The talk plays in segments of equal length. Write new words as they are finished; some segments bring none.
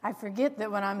I forget that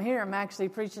when I'm here, I'm actually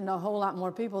preaching to a whole lot more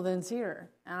people than's here.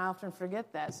 And I often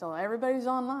forget that. So everybody's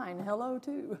online. Hello,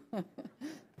 too.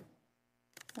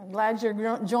 I'm glad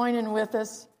you're joining with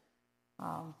us.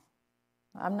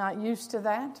 I'm not used to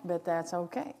that, but that's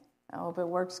okay. I hope it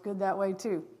works good that way,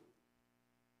 too.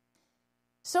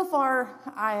 So far,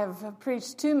 I have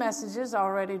preached 2 messages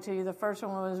already to you. The first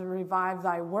one was Revive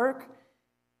Thy Work,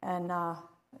 and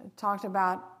talked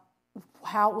about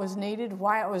how it was needed,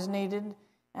 why it was needed,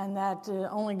 and that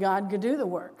only God could do the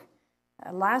work.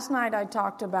 Last night, I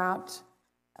talked about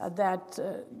that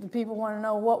the people want to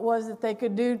know what was it they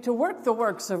could do to work the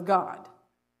works of God.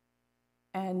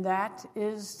 And that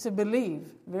is to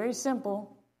believe. Very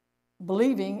simple.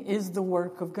 Believing is the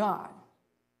work of God.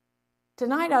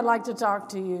 Tonight, I'd like to talk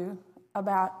to you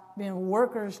about being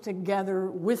workers together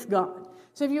with God.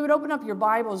 So if you would open up your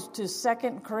Bibles to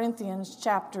 2 Corinthians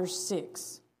chapter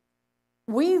 6.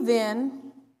 We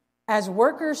then, as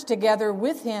workers together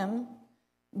with him,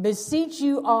 beseech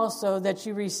you also that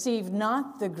you receive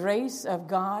not the grace of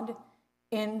God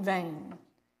in vain.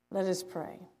 Let us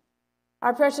pray.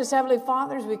 Our precious Heavenly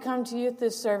Father, as we come to you at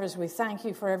this service, we thank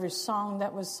you for every song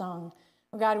that was sung.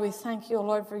 Oh God, we thank you, oh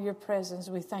Lord, for your presence.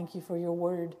 We thank you for your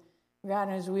word. God,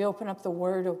 as we open up the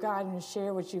word, oh God, and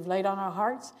share what you've laid on our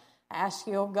hearts, I ask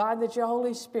you, oh God, that your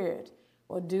Holy Spirit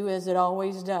will do as it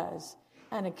always does.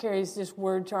 And it carries this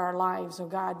word to our lives. Oh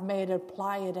God, may it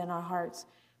apply it in our hearts.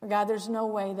 Oh God, there's no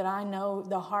way that I know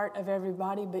the heart of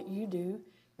everybody, but you do.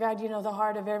 God, you know the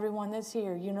heart of everyone that's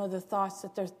here. You know the thoughts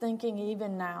that they're thinking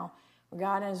even now. Oh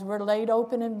God, as we're laid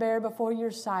open and bare before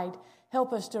your sight,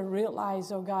 help us to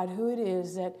realize, oh God, who it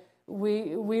is that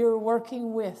we are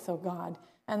working with, oh God,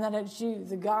 and that it's you,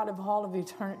 the God of all of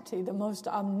eternity, the most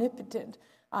omnipotent,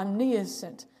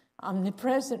 omniscient,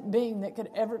 omnipresent being that could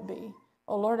ever be.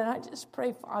 Oh, Lord, and I just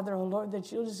pray, Father, oh, Lord,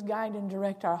 that you'll just guide and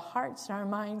direct our hearts and our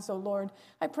minds, oh, Lord.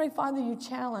 I pray, Father, you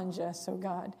challenge us, oh,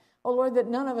 God. Oh, Lord, that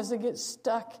none of us will get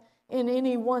stuck in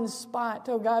any one spot,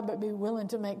 oh, God, but be willing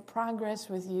to make progress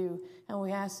with you. And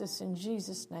we ask this in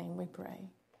Jesus' name we pray.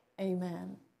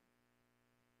 Amen.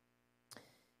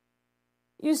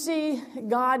 You see,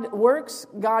 God works,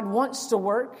 God wants to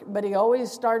work, but he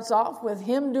always starts off with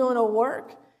him doing a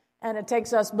work, and it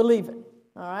takes us believing.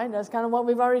 All right, that's kind of what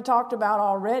we've already talked about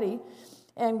already.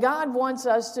 And God wants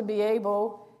us to be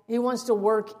able, he wants to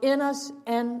work in us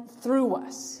and through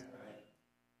us.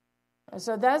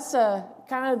 So that's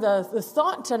kind of the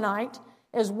thought tonight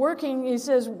is working. He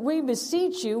says, we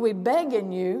beseech you, we beg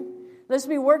in you, let's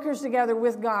be workers together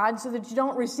with God so that you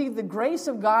don't receive the grace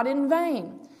of God in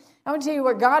vain. I want to tell you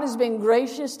what, God has been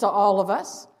gracious to all of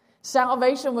us.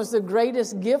 Salvation was the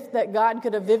greatest gift that God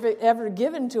could have ever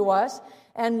given to us.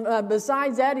 And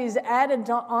besides that, he's added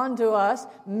on to us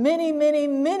many, many,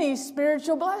 many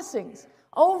spiritual blessings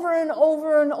over and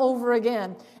over and over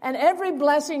again. And every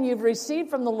blessing you've received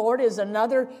from the Lord is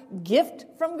another gift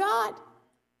from God.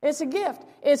 It's a gift.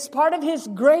 It's part of his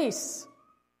grace.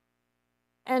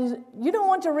 And you don't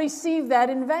want to receive that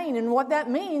in vain. And what that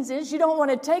means is you don't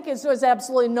want to take it so it's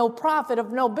absolutely no profit,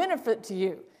 of no benefit to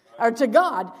you or to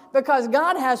God, because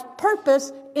God has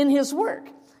purpose in his work.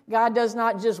 God does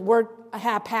not just work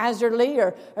haphazardly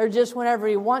or just whenever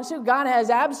he wants to. God has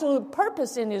absolute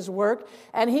purpose in his work,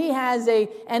 and he has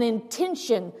an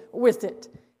intention with it.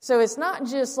 So it's not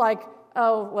just like,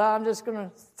 oh, well, I'm just going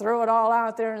to throw it all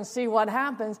out there and see what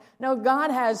happens. No,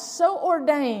 God has so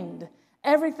ordained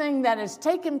everything that has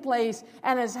taken place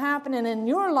and is happening in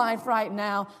your life right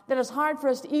now that it's hard for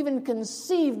us to even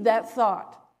conceive that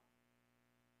thought.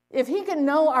 If he can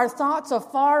know our thoughts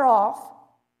afar off,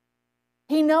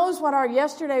 he knows what our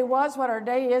yesterday was, what our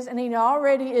day is, and he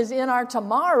already is in our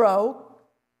tomorrow.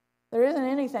 There isn't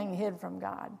anything hid from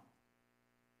God.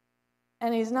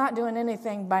 And he's not doing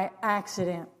anything by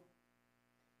accident.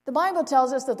 The Bible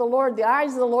tells us that the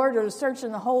eyes of the Lord are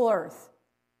searching the whole earth.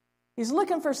 He's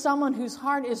looking for someone whose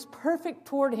heart is perfect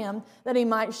toward him, that he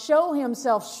might show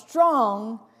himself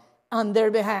strong on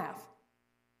their behalf.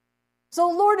 So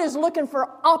the Lord is looking for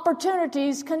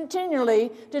opportunities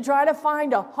continually to try to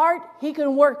find a heart he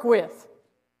can work with.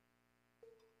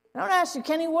 I don't ask you,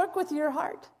 can he work with your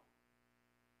heart?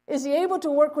 Is he able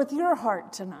to work with your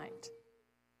heart tonight?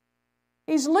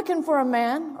 He's looking for a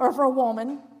man or for a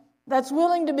woman that's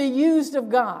willing to be used of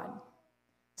God.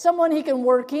 Someone he can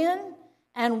work in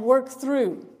and work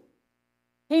through.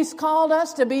 He's called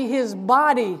us to be his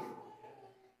body,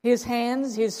 his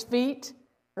hands, his feet,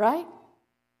 right?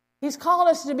 He's called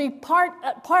us to be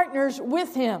partners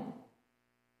with him.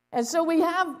 And so we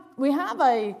have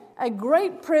a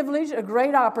great privilege, a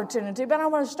great opportunity, but I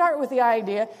want to start with the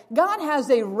idea God has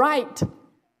a right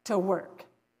to work.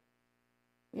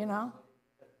 You know?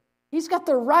 He's got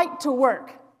the right to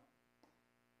work.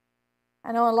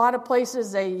 I know a lot of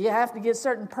places you have to get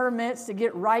certain permits to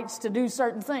get rights to do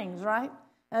certain things, right?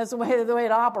 That's the way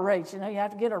it operates. You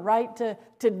have to get a right to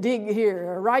dig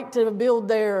here, a right to build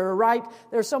there, a right.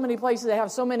 There's so many places that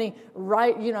have so many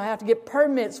have to get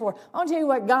permits for. I'll tell you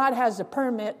what, God has a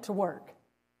permit to work.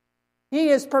 He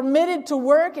is permitted to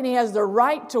work, and He has the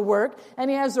right to work, and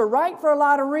He has the right for a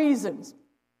lot of reasons.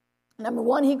 Number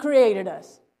one, He created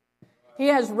us. He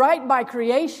has right by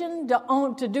creation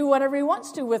to do whatever He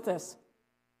wants to with us,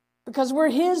 because we're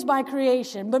His by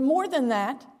creation. But more than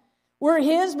that, we're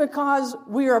His because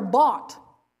we are bought.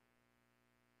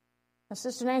 Now,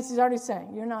 Sister Nancy's already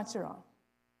saying, you're not your own.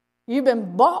 You've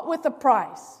been bought with a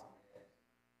price.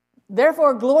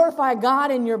 Therefore, glorify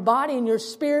God in your body and your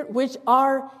spirit, which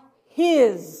are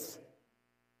His.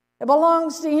 It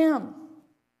belongs to Him.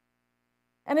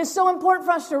 And it's so important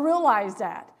for us to realize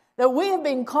that we have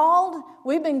been called,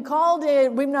 we've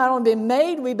not only been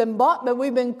made, we've been bought, but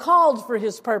we've been called for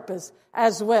His purpose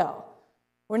as well.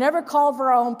 We're never called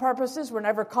for our own purposes. We're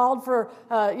never called for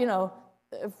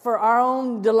our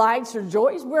own delights or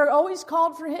joys. We're always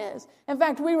called for His. In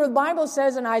fact, the Bible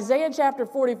says in Isaiah chapter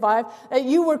 45 that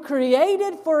you were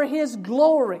created for His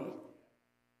glory.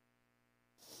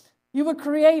 You were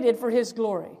created for His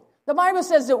glory. The Bible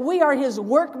says that we are His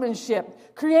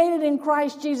workmanship, created in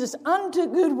Christ Jesus unto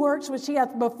good works, which He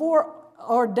hath before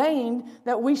ordained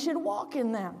that we should walk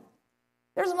in them.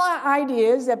 There's a lot of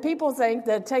ideas that people think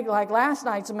that take, like last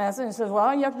night's message, and says, well,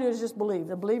 all you have to do is just believe.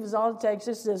 To believe is all it takes.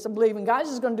 Just believe, and God's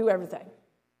just going to do everything.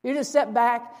 You just sit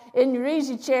back in your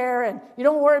easy chair, and you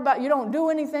don't do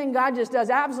anything. God just does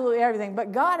absolutely everything.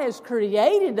 But God has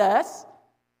created us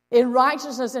in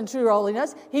righteousness and true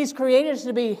holiness. He's created us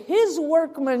to be His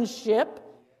workmanship,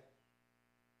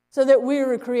 so that we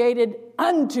were created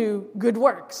unto good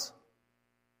works.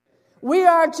 We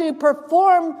are to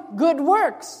perform good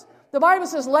works. The Bible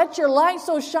says, let your light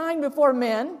so shine before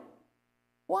men.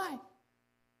 Why?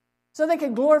 So they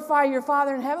can glorify your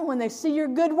Father in heaven when they see your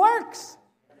good works.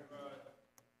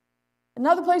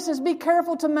 Another place is be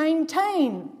careful to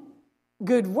maintain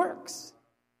good works.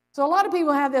 So a lot of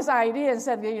people have this idea and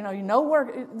said,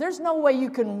 work. There's no way you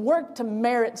can work to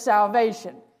merit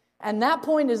salvation. And that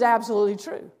point is absolutely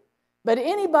true. But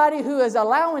anybody who is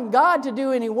allowing God to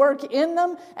do any work in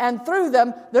them and through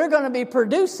them, they're going to be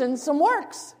producing some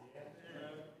works.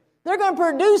 They're going to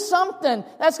produce something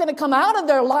that's going to come out of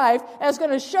their life that's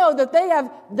going to show that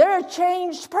they're a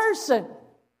changed person.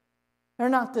 They're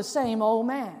not the same old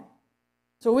man.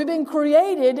 So we've been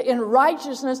created in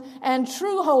righteousness and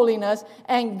true holiness,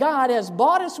 and God has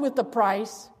bought us with the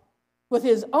price, with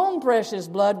His own precious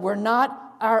blood. We're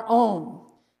not our own.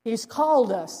 He's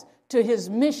called us to His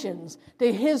missions,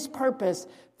 to His purpose,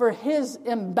 for His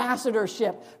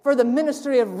ambassadorship, for the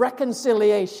ministry of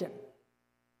reconciliation.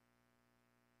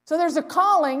 So there's a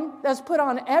calling that's put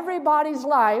on everybody's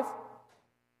life.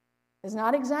 It's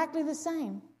not exactly the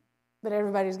same, but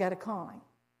everybody's got a calling.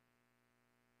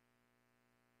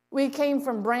 We came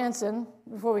from Branson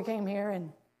before we came here,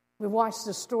 and we watched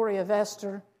the story of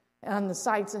Esther on the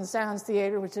Sights and Sounds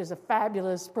Theater, which is a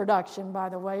fabulous production, by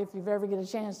the way. If you've ever get a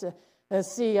chance to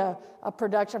see a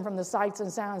production from the Sights and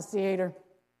Sounds Theater,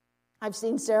 I've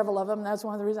seen several of them. That's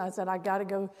one of the reasons I said I got to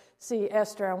go see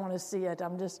Esther. I want to see it.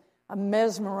 I'm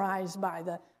mesmerized by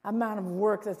the amount of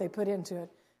work that they put into it.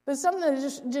 But something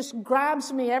that just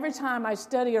grabs me every time I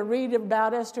study or read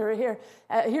about Esther or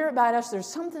hear about Esther, there's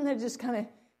something that just kind of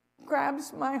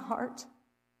grabs my heart.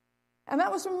 And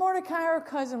that was when Mordecai, her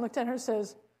cousin, looked at her and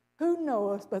says, who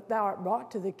knoweth but thou art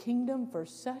brought to the kingdom for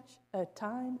such a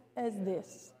time as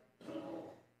this?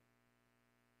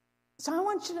 So I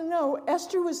want you to know,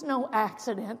 Esther was no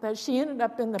accident that she ended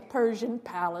up in the Persian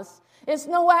palace. It's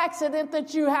no accident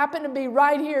that you happen to be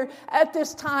right here at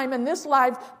this time in this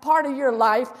life, part of your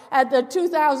life, at the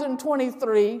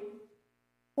 2023,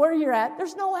 where you're at.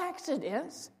 There's no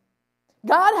accidents.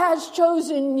 God has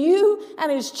chosen you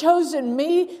and has chosen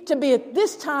me to be at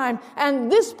this time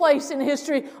and this place in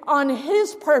history on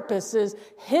His purposes,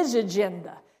 His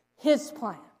agenda, His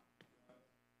plan.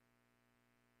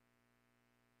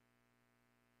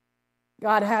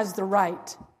 God has the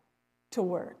right to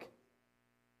work.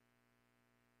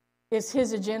 It's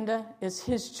His agenda, it's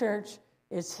His church,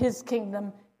 it's His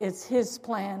kingdom, it's His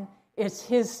plan, it's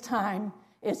His time,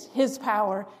 it's His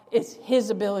power, it's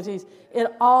His abilities. It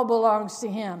all belongs to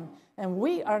Him, and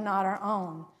we are not our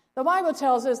own. The Bible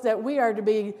tells us that we are to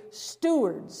be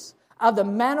stewards of the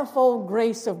manifold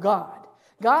grace of God.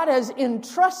 God has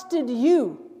entrusted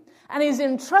you, and He's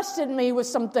entrusted me with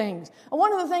some things. And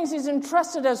one of the things He's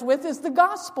entrusted us with is the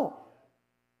gospel.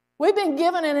 We've been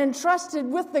given and entrusted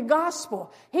with the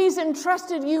gospel. He's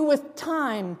entrusted you with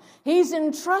time. He's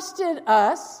entrusted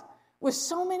us with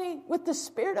with the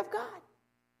Spirit of God.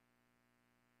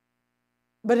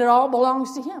 But it all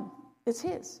belongs to Him. It's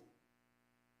His.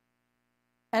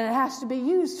 And it has to be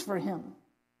used for Him.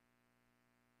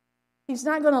 He's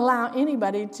not going to allow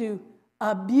anybody to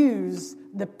abuse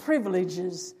the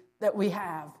privileges that we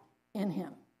have in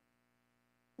Him.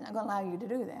 He's not going to allow you to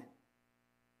do that.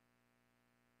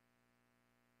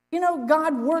 You know,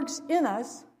 God works in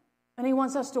us, and He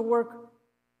wants us to work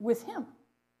with Him.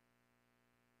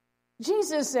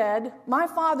 Jesus said, "My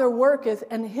Father worketh,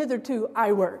 and hitherto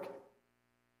I work."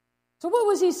 So what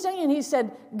was He saying? He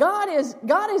said, God is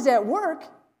at work,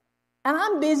 and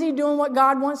I'm busy doing what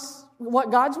God wants,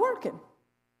 what God's working.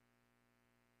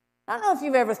 I don't know if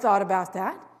you've ever thought about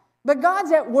that, but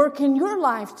God's at work in your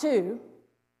life too.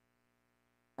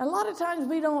 A lot of times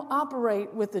we don't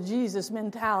operate with the Jesus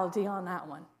mentality on that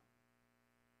one.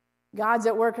 God's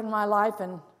at work in my life,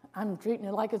 and I'm treating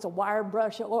it like it's a wire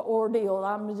brush ordeal.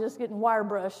 I'm just getting wire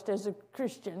brushed as a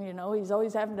Christian, you know. He's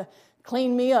always having to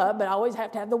clean me up, but I always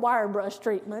have to have the wire brush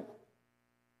treatment.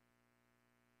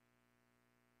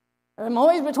 I'm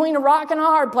always between a rock and a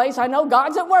hard place. I know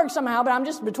God's at work somehow, but I'm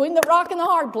just between the rock and the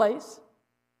hard place.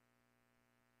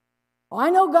 Well,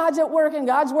 I know God's at work and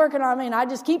God's working on me, and I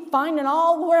just keep finding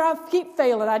all where I keep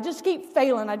failing. I just keep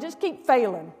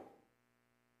failing.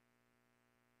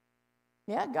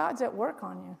 Yeah, God's at work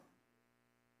on you.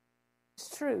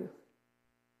 It's true.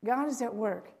 God is at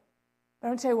work. But I'm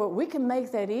going to tell you what, we can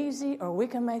make that easy or we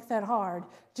can make that hard.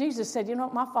 Jesus said, you know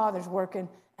what, my Father's working,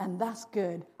 and that's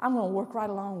good. I'm going to work right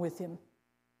along with Him.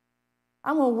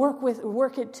 I'm going to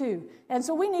work it too. And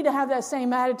so we need to have that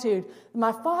same attitude.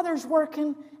 My Father's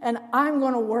working, and I'm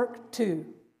going to work too.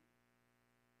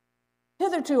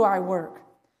 Hitherto I work.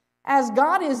 As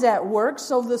God is at work,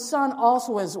 so the Son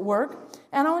also is at work.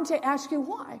 And I want to ask you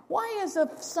why. Why is the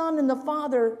Son and the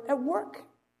Father at work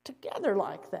together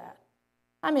like that?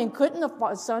 I mean, couldn't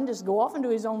the Son just go off and do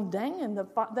his own thing and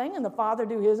the Father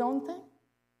do his own thing?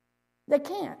 They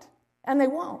can't, and they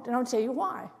won't. And I'll tell you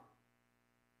why.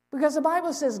 Because the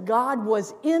Bible says God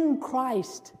was in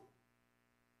Christ.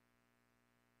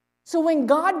 So when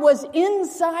God was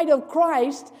inside of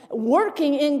Christ,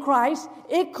 working in Christ,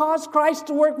 it caused Christ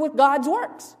to work with God's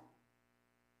works.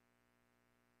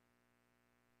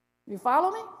 You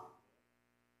follow me?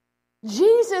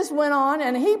 Jesus went on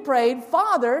and He prayed,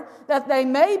 Father, that they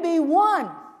may be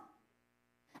one,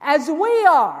 as we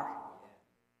are.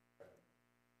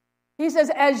 He says,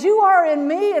 as you are in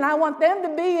me, and I want them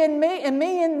to be in me, and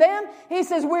me in them, He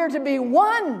says we're to be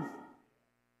one.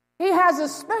 He has a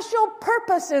special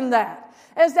purpose in that.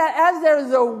 Is that as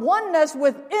there's a oneness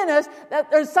within us,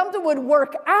 that there's something would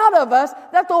work out of us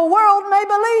that the world may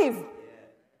believe.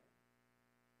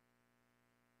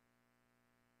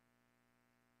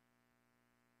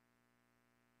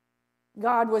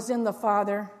 God was in the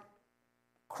Father.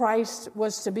 Christ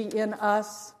was to be in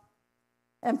us.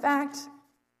 In fact,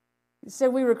 He said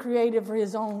we were created for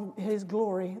His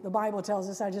glory. The Bible tells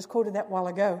us, I just quoted that a while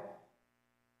ago.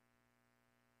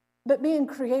 But being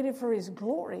created for His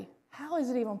glory, how is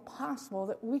it even possible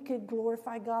that we could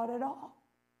glorify God at all?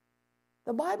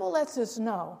 The Bible lets us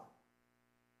know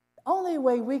the only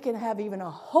way we can have even a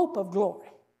hope of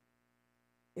glory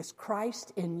is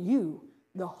Christ in you,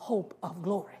 the hope of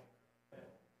glory.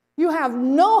 You have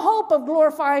no hope of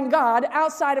glorifying God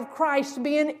outside of Christ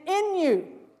being in you.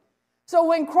 So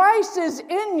when Christ is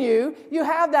in you, you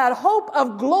have that hope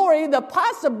of glory, the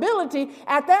possibility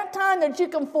at that time that you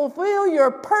can fulfill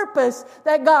your purpose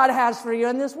that God has for you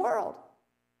in this world.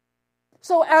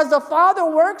 So as the Father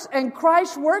works and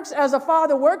Christ works as the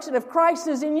Father works, and if Christ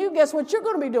is in you, guess what you're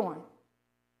going to be doing?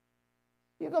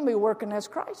 You're going to be working as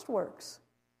Christ works.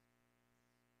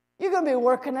 You're going to be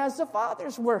working as the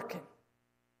Father's working.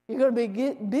 You're going to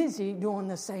be busy doing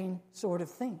the same sort of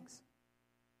things.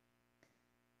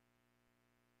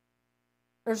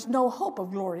 There's no hope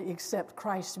of glory except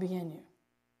Christ be in you.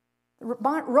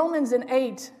 Romans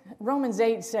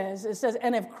 8 says,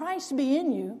 and if Christ be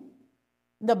in you,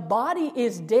 the body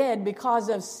is dead because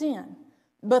of sin,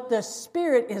 but the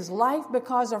spirit is life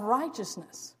because of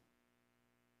righteousness.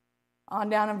 On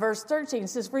down in verse 13, it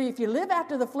says, for if you live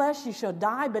after the flesh, you shall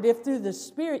die, but if through the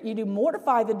Spirit you do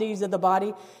mortify the deeds of the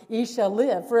body, ye shall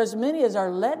live. For as many as are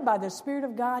led by the Spirit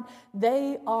of God,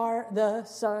 they are the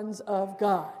sons of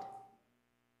God.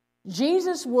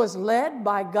 Jesus was led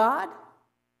by God.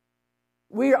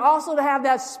 We are also to have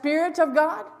that Spirit of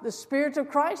God, the Spirit of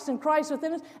Christ and Christ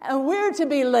within us, and we're to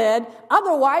be led.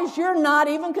 Otherwise, you're not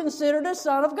even considered a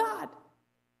son of God.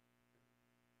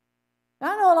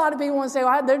 I know a lot of people want to say,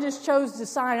 well, they just chose to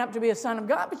sign up to be a son of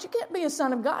God, but you can't be a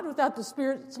son of God without the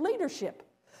Spirit's leadership.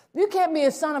 You can't be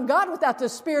a son of God without the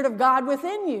Spirit of God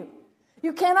within you.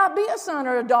 You cannot be a son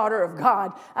or a daughter of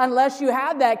God unless you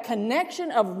have that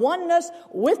connection of oneness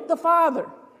with the Father.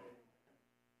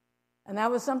 And that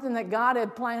was something that God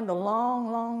had planned a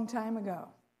long, long time ago.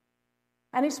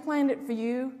 And He's planned it for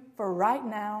you for right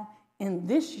now, in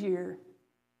this year,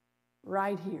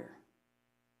 right here.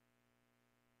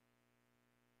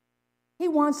 He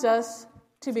wants us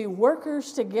to be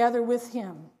workers together with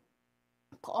Him.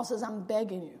 Paul says, I'm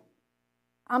begging you.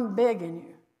 I'm begging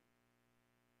you.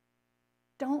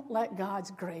 Don't let God's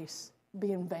grace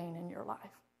be in vain in your life.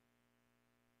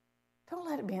 Don't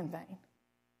let it be in vain.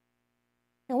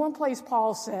 In one place,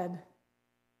 Paul said,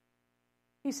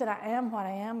 he said, I am what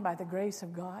I am by the grace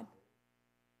of God.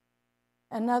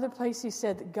 Another place he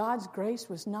said that God's grace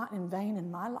was not in vain in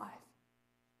my life.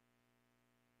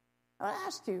 I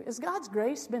asked you, has God's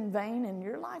grace been vain in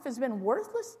your life? Has it been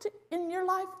worthless in your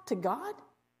life to God?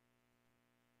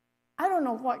 I don't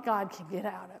know what God can get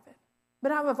out of it.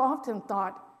 But I have often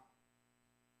thought,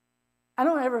 I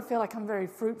don't ever feel like I'm very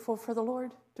fruitful for the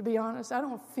Lord, to be honest. I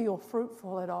don't feel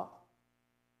fruitful at all.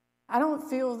 I don't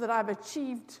feel that I've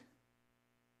achieved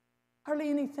hardly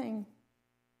anything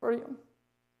for Him.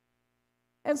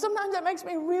 And sometimes that makes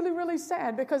me really, really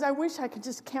sad because I wish I could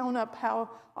just count up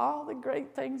all the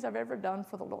great things I've ever done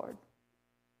for the Lord.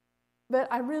 But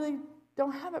I really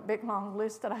don't have a big, long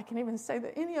list that I can even say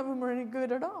that any of them are any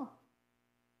good at all.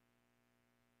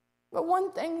 But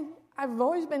one thing I've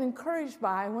always been encouraged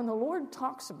by when the Lord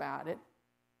talks about it,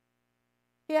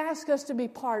 He asks us to be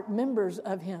members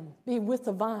of Him, be with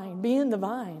the vine, be in the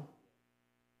vine.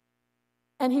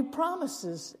 And He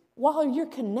promises, while you're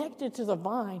connected to the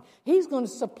vine, He's going to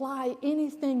supply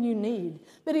anything you need.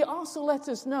 But He also lets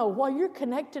us know, while you're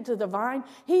connected to the vine,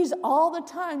 He's all the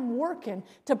time working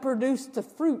to produce the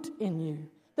fruit in you,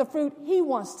 the fruit He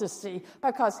wants to see,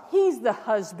 because He's the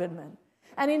husbandman.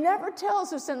 And He never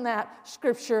tells us in that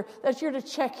scripture that you're to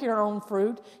check your own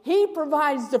fruit. He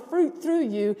provides the fruit through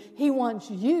you. He wants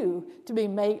you to be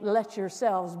made, let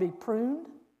yourselves be pruned.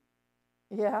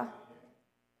 Yeah.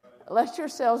 Let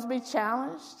yourselves be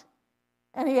challenged.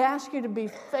 And He asks you to be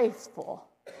faithful.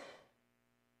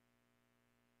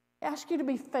 He asks you to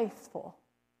be faithful.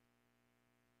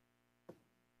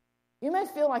 You may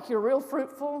feel like you're real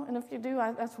fruitful, and if you do,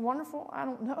 that's wonderful. I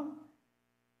don't know.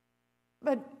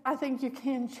 But I think you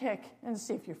can check and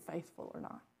see if you're faithful or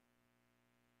not.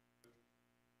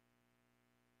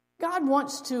 God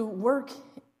wants to work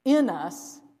in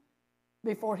us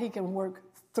before He can work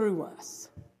through us.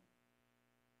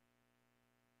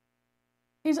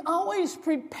 He's always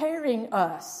preparing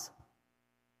us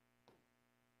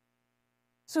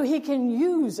so He can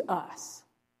use us.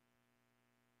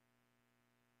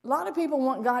 A lot of people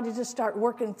want God to just start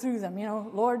working through them. You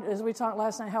know, Lord, as we talked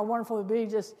last night, how wonderful it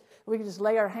would be we could just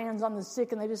lay our hands on the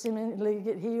sick and they just immediately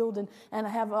get healed and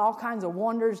have all kinds of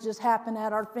wonders just happen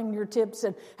at our fingertips,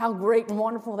 and how great and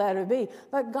wonderful that would be.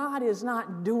 But God is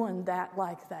not doing that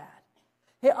like that.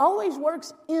 He always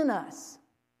works in us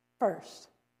first.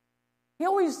 He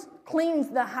always cleans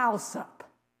the house up.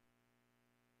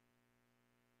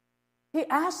 He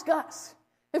asks us,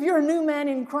 if you're a new man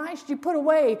in Christ, you put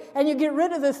away and you get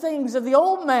rid of the things of the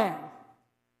old man.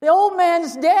 The old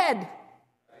man's dead.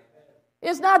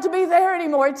 It's not to be there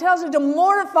anymore. It tells you to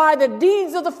mortify the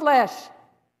deeds of the flesh.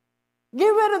 Get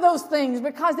rid of those things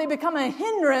because they become a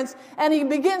hindrance, and He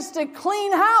begins to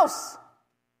clean house.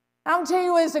 I'll tell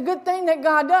you, it's a good thing that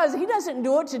God does. He doesn't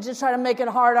do it to just try to make it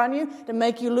hard on you, to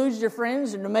make you lose your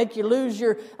friends, and to make you lose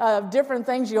your different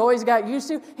things you always got used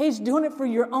to. He's doing it for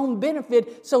your own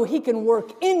benefit so He can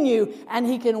work in you and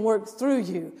He can work through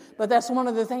you. But that's one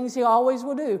of the things He always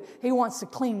will do. He wants to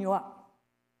clean you up.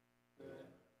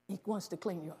 He wants to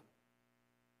clean you up.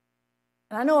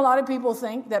 And I know a lot of people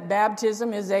think that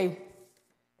baptism is a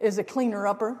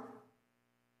cleaner-upper.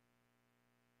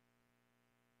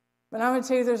 But I'm going to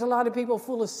tell you, there's a lot of people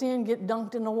full of sin, get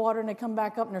dunked in the water, and they come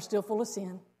back up and they're still full of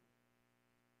sin.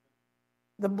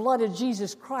 The blood of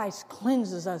Jesus Christ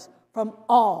cleanses us from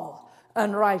all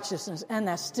unrighteousness, and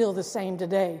that's still the same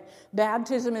today.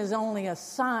 Baptism is only a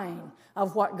sign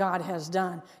of what God has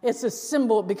done. It's a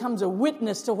symbol. It becomes a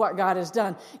witness to what God has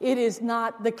done. It is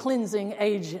not the cleansing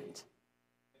agent.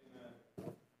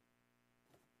 Amen.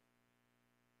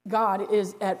 God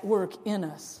is at work in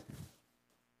us.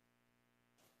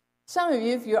 Some of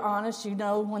you, if you're honest, you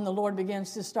know when the Lord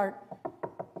begins to start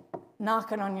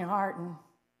knocking on your heart and,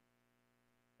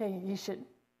 hey,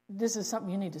 this is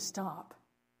something you need to stop.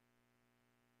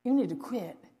 You need to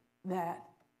quit that.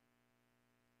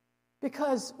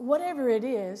 Because whatever it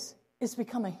is, it's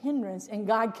become a hindrance, and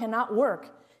God cannot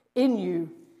work in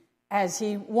you as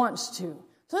he wants to.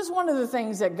 So that's one of the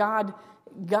things that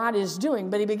God is doing,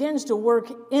 but he begins to work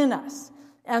in us.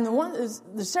 And there's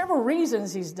several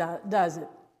reasons he does it.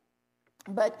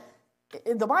 But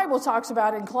the Bible talks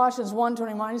about it in Colossians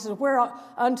 1:21, it says,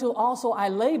 whereunto also I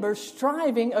labor,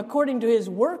 striving according to his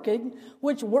working,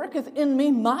 which worketh in me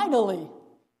mightily.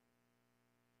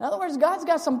 In other words, God's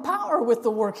got some power with the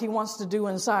work he wants to do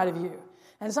inside of you.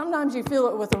 And sometimes you feel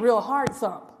it with a real heart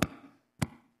thump.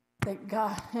 That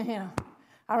God,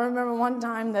 I remember one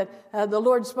time that the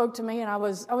Lord spoke to me, and I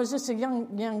was just a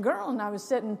young girl, and I was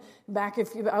sitting back.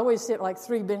 I always sit like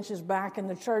 3 benches back in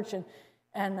the church,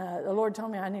 and the Lord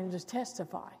told me I needed to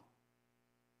testify,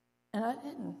 and I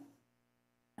didn't.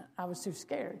 I was too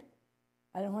scared.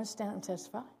 I didn't want to stand and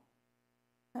testify.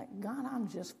 God, I'm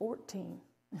just 14,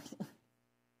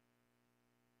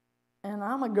 and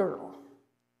I'm a girl,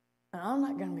 and I'm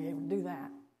not going to be able to do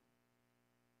that.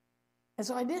 And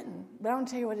so I didn't. But I'm going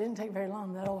to tell you what, it didn't take very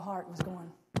long. That old heart was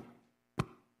going.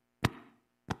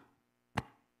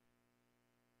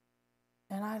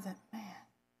 And I thought, man,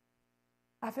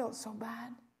 I felt so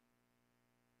bad.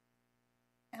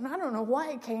 And I don't know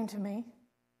why it came to me,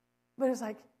 but it's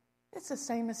like, it's the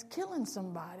same as killing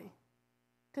somebody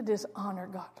to dishonor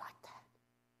God like that.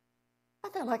 I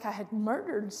felt like I had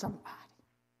murdered somebody.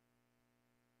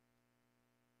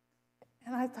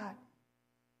 And I thought,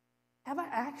 have I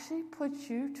actually put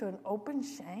you to an open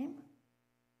shame?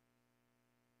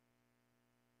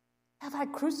 Have I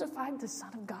crucified the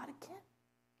Son of God again?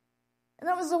 And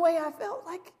that was the way I felt,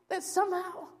 like that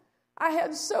somehow I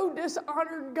had so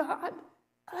dishonored God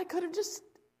that I could have just,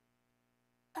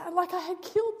 like I had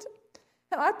killed him.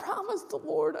 And I promised the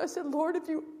Lord, I said, Lord, if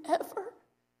you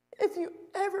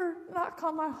ever knock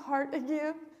on my heart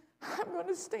again, I'm going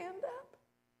to stand up.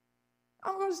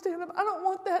 I'm going to stand up. I don't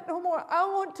want that no more. I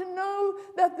want to know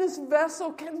that this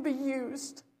vessel can be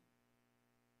used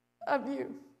of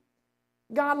you.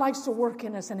 God likes to work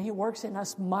in us, and he works in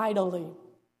us mightily.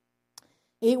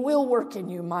 He will work in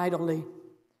you mightily.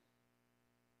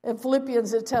 In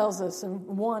Philippians, it tells us in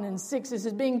 1:6, it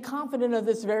says, being confident of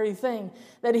this very thing,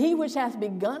 that he which hath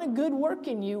begun a good work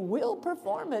in you will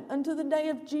perform it unto the day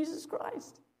of Jesus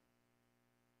Christ.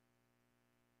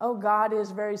 Oh, God is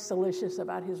very solicitous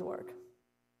about his work.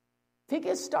 If he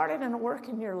gets started in a work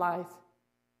in your life,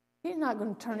 he's not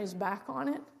going to turn his back on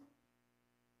it.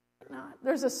 No.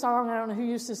 There's a song, I don't know who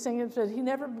used to sing it, it says, he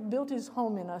never built his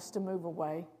home in us to move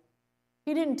away.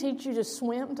 He didn't teach you to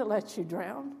swim to let you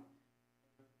drown.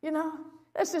 You know,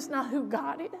 that's just not who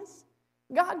God is.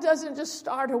 God doesn't just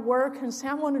start a work and say,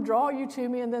 I want to draw you to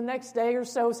me, and the next day or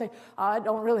so say, oh, it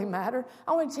don't really matter.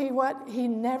 I want to tell you what, he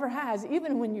never has.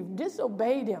 Even when you've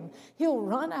disobeyed him, he'll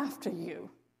run after you.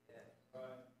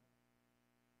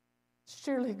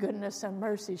 Surely goodness and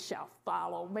mercy shall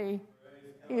follow me.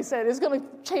 He said, it's going to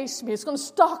chase me. It's going to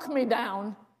stalk me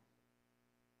down.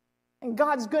 And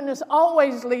God's goodness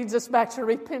always leads us back to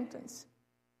repentance.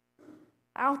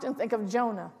 I often think of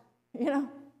Jonah, you know.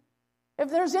 If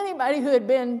there's anybody who had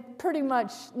been pretty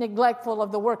much neglectful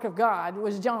of the work of God, it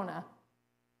was Jonah.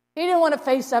 He didn't want to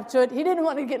face up to it. He didn't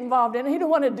want to get involved in it. He didn't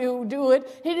want to do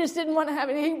it. He just didn't want to have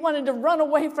it. He wanted to run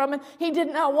away from it. He did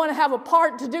not want to have a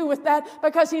part to do with that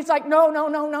because he's like, no.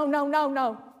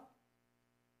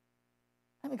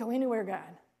 Let me go anywhere,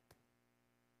 God.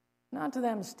 Not to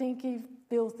them stinky,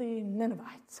 filthy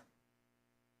Ninevites.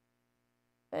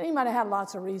 And he might have had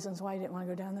lots of reasons why he didn't want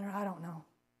to go down there. I don't know.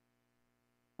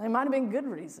 They might have been good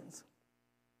reasons.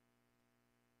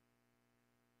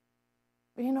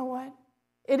 But you know what?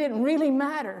 It didn't really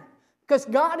matter because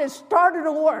God had started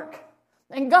a work.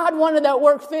 And God wanted that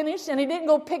work finished, and he didn't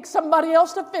go pick somebody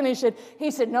else to finish it.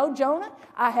 He said, no, Jonah,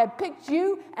 I have picked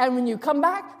you, and when you come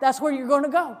back, that's where you're going to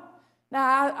go.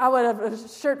 Now, I would have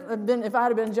certainly been, if I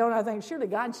had been Jonah, I think, surely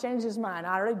God changed his mind.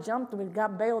 I already jumped and we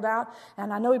got bailed out,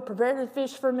 and I know he prepared the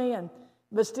fish for me,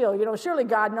 but still, you know, surely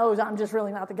God knows I'm just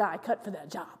really not the guy cut for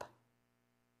that job.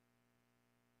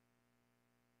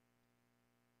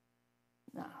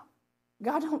 No,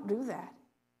 God don't do that.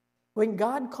 When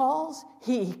God calls,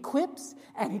 he equips,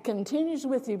 and he continues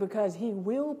with you because he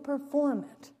will perform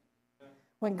it.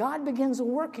 When God begins to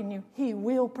work in you, he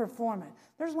will perform it.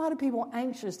 There's a lot of people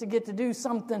anxious to get to do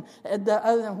something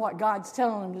other than what God's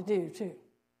telling them to do, too.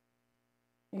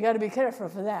 You got to be careful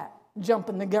for that,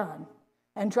 jumping the gun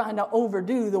and trying to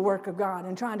overdo the work of God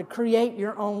and trying to create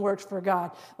your own works for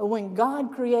God. But when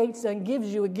God creates and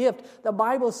gives you a gift, the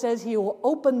Bible says he will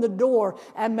open the door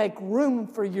and make room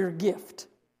for your gift.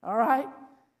 All right?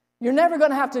 You're never going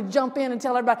to have to jump in and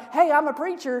tell everybody, hey, I'm a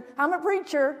preacher.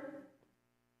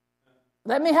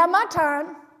 Let me have my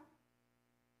time.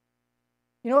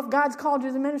 You know, if God's called you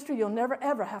to the ministry, you'll never,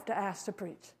 ever have to ask to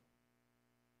preach.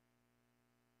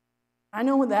 I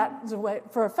know that is a way,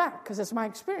 for a fact, because it's my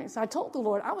experience. I told the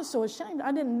Lord, I was so ashamed.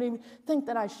 I didn't even think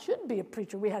that I should be a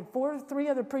preacher. We had three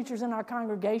other preachers in our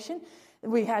congregation.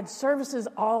 We had services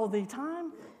all the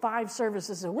time, 5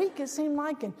 services a week, it seemed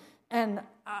like. And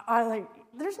I like,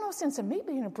 there's no sense in me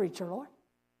being a preacher, Lord.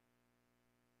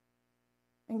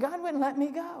 And God wouldn't let me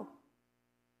go.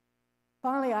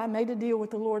 Finally, I made a deal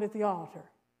with the Lord at the altar.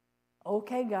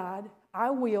 Okay, God, I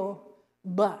will,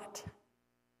 but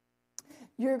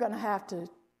you're going to have to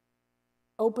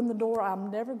open the door. I'm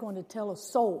never going to tell a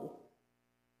soul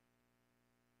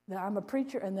that I'm a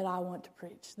preacher and that I want to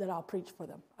preach, that I'll preach for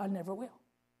them. I never will.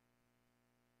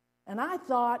 And I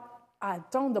thought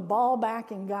I'd thrown the ball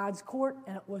back in God's court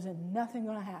and it wasn't nothing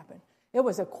going to happen. It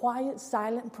was a quiet,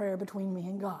 silent prayer between me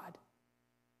and God.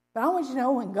 But I want you to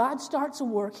know, when God starts a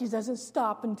work, he doesn't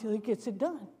stop until he gets it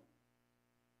done.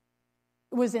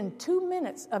 It was in 2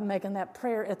 minutes of making that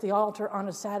prayer at the altar on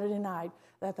a Saturday night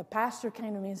that the pastor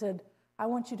came to me and said, I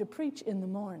want you to preach in the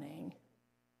morning.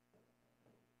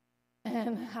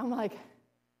 And I'm like,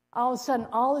 all of a sudden,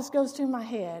 all this goes through my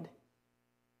head.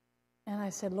 And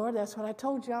I said, Lord, that's what I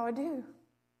told you I would do.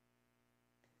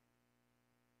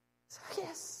 So,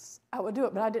 yes, I would do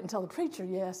it. But I didn't tell the preacher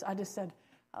yes. I just said,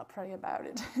 I'll pray about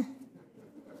it.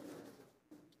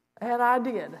 And I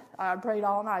did. I prayed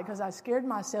all night because I scared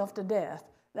myself to death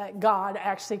that God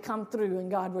actually come through,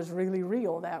 and God was really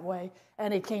real that way.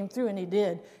 And he came through, and he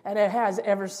did. And it has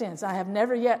ever since. I have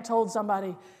never yet told somebody,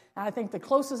 and I think the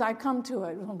closest I come to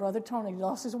it was when Brother Tony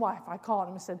lost his wife. I called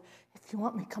him and said, if you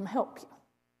want me, come help you.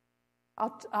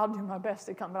 I'll do my best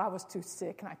to come, but I was too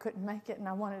sick, and I couldn't make it, and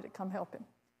I wanted to come help him.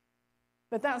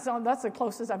 But that's the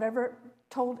closest I've ever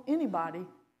told anybody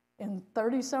in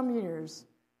 30-some years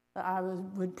that I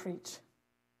would preach.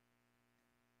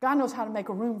 God knows how to make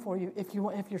a room for you if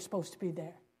you're supposed to be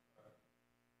there.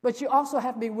 But you also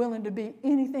have to be willing to be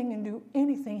anything and do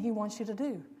anything he wants you to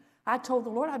do. I told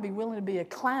the Lord I'd be willing to be a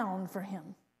clown for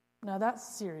him. Now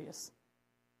that's serious.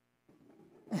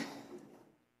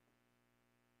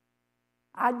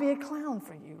 I'd be a clown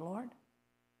for you, Lord.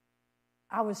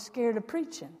 I was scared of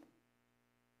preaching.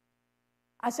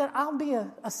 I said, I'll be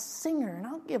a singer and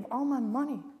I'll give all my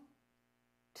money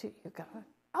to you, God.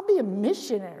 I'll be a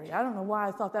missionary. I don't know why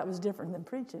I thought that was different than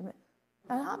preaching.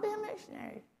 But I'll be a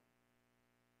missionary.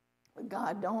 But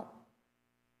God, don't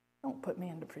put me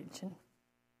into preaching.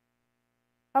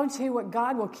 I would tell you what,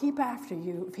 God will keep after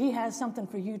you. If he has something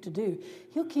for you to do,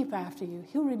 he'll keep after you.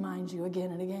 He'll remind you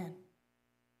again and again.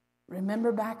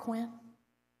 Remember back when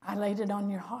I laid it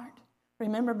on your heart?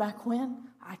 Remember back when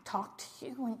I talked to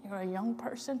you when you were a young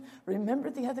person? Remember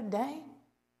the other day?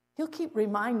 He'll keep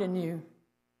reminding you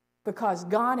because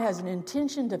God has an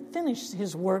intention to finish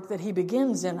his work that he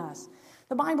begins in us.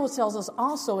 The Bible tells us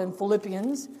also in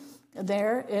Philippians,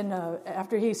 there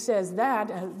after he says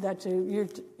that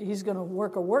he's going to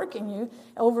work a work in you,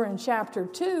 over in chapter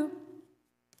 2,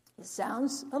 it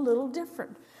sounds a little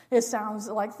different. It sounds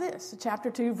like this, chapter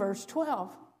 2, verse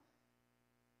 12.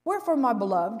 Wherefore, my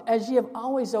beloved, as ye have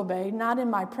always obeyed, not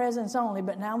in my presence only,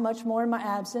 but now much more in my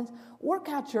absence, work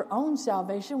out your own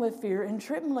salvation with fear and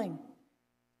trembling.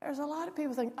 There's a lot of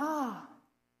people think, I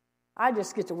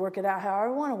just get to work it out how I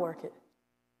want to work it.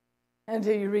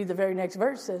 Until you read the very next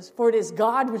verse, it says, for it is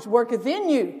God which worketh in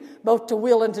you, both to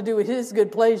will and to do his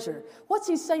good pleasure. What's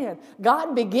he saying?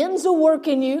 God begins a work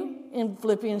in you in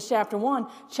Philippians chapter 1.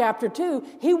 Chapter 2,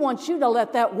 he wants you to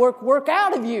let that work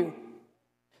out of you.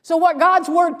 So what God's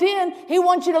worked in, he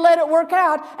wants you to let it work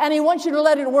out, and he wants you to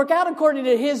let it work out according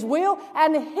to his will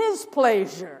and his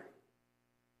pleasure.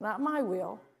 Not my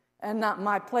will and not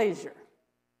my pleasure.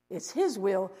 It's his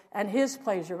will and his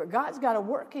pleasure. But God's got a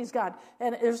work he's got.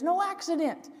 And there's no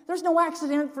accident. There's no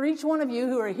accident for each one of you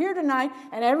who are here tonight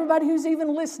and everybody who's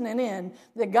even listening in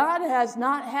that God has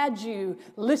not had you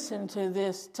listen to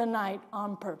this tonight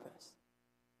on purpose.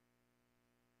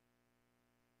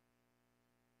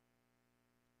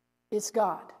 It's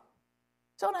God.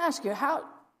 So I want to ask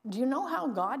you, do you know how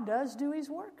God does do his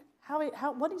work?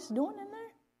 What he's doing in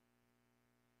there?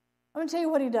 I'm going to tell you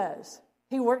what he does.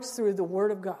 He works through the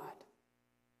Word of God.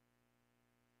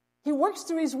 He works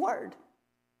through his Word.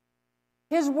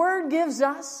 His Word gives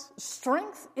us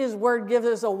strength. His Word gives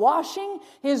us a washing.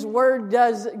 His Word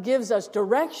gives us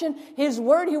direction. His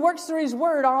Word, he works through his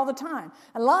Word all the time.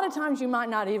 A lot of times you might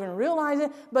not even realize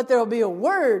it, but there will be a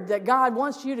word that God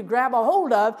wants you to grab a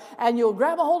hold of, and you'll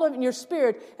grab a hold of it in your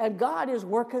spirit, and God is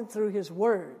working through his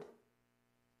Word.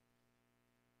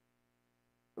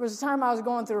 There was a time I was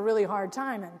going through a really hard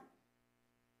time, and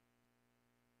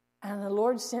And the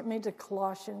Lord sent me to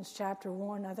Colossians chapter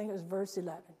 1, I think it was verse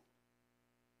 11.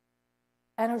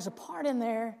 And there's a part in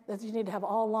there that you need to have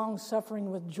all long suffering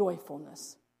with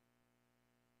joyfulness.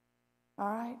 All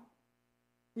right?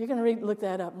 You can look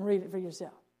that up and read it for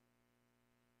yourself.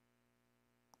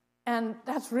 And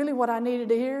that's really what I needed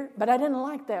to hear, but I didn't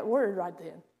like that word right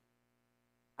then.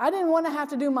 I didn't want to have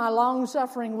to do my long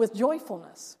suffering with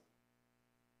joyfulness.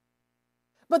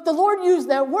 But the Lord used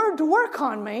that word to work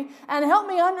on me and help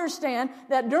me understand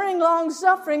that during long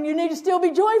suffering, you need to still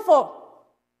be joyful.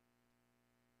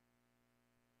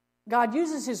 God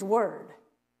uses His word.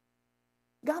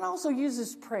 God also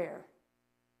uses prayer,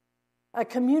 a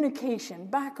communication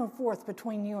back and forth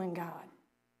between you and God.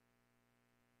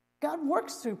 God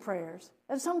works through prayers.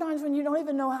 And sometimes when you don't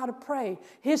even know how to pray,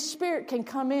 His Spirit can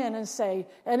come in and say,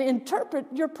 and interpret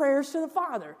your prayers to the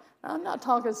Father. Now, I'm not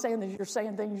saying that you're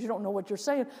saying things you don't know what you're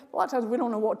saying. A lot of times we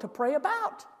don't know what to pray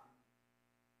about.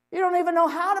 You don't even know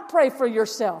how to pray for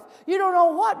yourself. You don't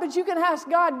know what, but you can ask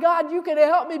God, God, you can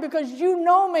help me because you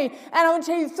know me. And I'm going to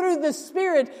tell you, through the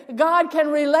Spirit, God can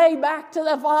relay back to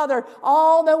the Father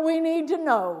all that we need to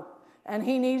know. And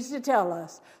He needs to tell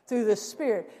us through the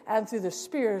Spirit and through the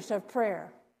spirit of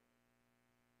prayer.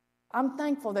 I'm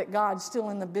thankful that God's still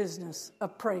in the business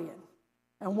of praying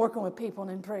and working with people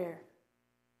in prayer.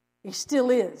 He still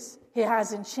is. He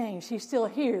hasn't changed. He still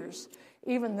hears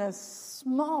even the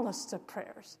smallest of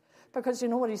prayers. Because you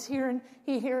know what He's hearing?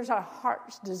 He hears our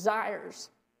heart's desires.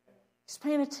 He's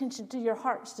paying attention to your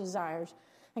heart's desires.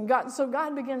 And so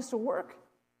God begins to work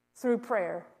through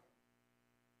prayer.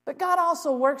 But God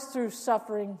also works through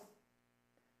suffering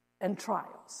and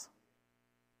trials.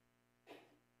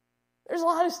 There's a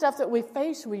lot of stuff that we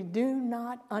face we do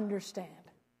not understand.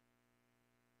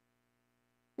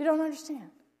 You don't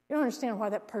understand. You don't understand why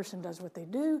that person does what they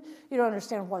do. You don't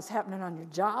understand what's happening on your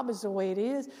job is the way it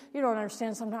is. You don't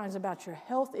understand sometimes about your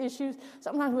health issues.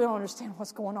 Sometimes we don't understand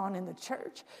what's going on in the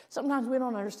church. Sometimes we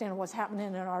don't understand what's happening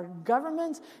in our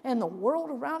governments and the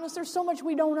world around us. There's so much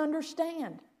we don't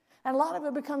understand. And a lot of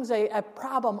it becomes a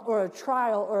problem or a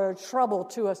trial or a trouble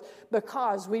to us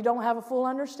because we don't have a full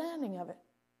understanding of it.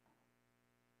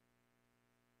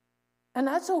 And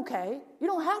that's okay. You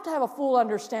don't have to have a full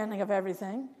understanding of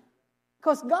everything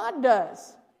because God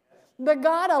does. But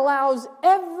God allows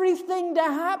everything to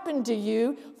happen to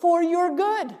you for your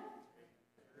good.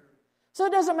 So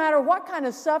it doesn't matter what kind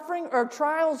of suffering or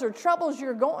trials or troubles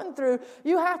you're going through,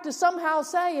 you have to somehow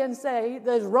say,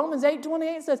 as Romans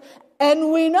 8:28 says,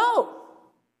 and we know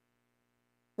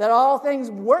that all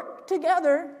things work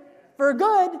together for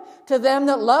good to them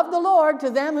that love the Lord, to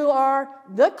them who are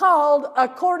the called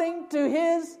according to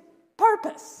His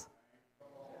purpose.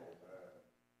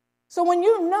 So when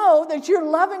you know that you're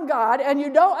loving God and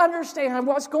you don't understand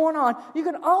what's going on, you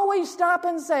can always stop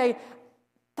and say,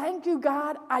 thank you,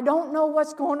 God. I don't know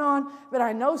what's going on, but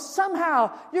I know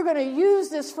somehow you're going to use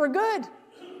this for good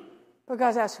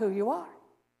because that's who you are.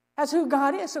 That's who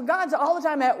God is. So God's all the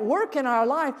time at work in our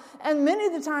life, and many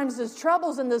of the times the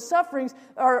troubles and the sufferings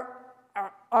are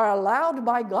allowed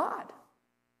by God.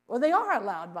 Well, they are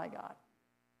allowed by God.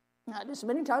 Not just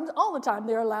many times, all the time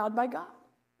they're allowed by God.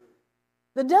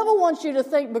 The devil wants you to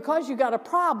think because you got a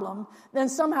problem, then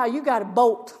somehow you got to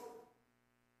bolt.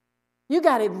 You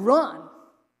got to run.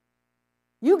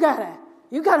 You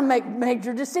gotta make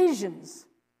major decisions.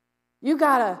 You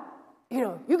gotta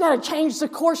change the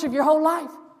course of your whole life.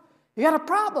 You got a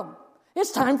problem.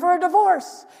 It's time for a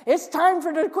divorce. It's time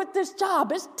to quit this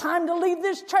job. It's time to leave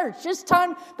this church. It's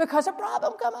time because a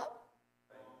problem come up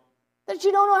that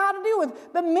you don't know how to deal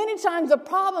with. But many times the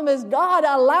problem is God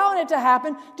allowing it to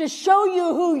happen to show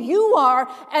you who you are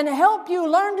and help you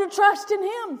learn to trust in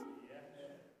Him.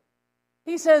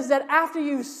 He says that after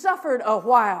you've suffered a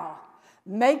while,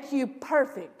 make you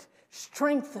perfect,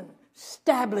 strengthen,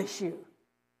 establish you.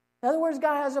 In other words,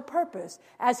 God has a purpose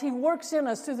as He works in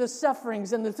us through the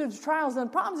sufferings and through the trials and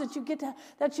the problems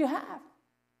that you have.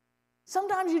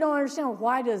 Sometimes you don't understand,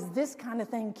 why does this kind of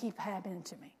thing keep happening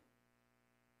to me?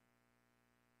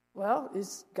 Well,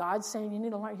 is God saying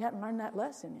you haven't learned that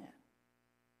lesson yet?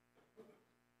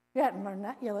 You haven't learned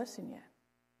that lesson yet.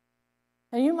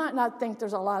 And you might not think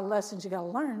there's a lot of lessons you got to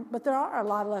learn, but there are a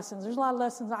lot of lessons. There's a lot of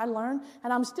lessons I learned,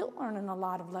 and I'm still learning a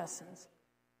lot of lessons.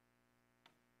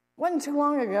 Wasn't too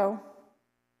long ago,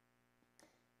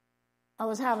 I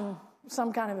was having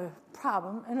some kind of a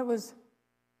problem, and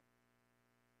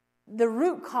the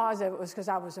root cause of it was because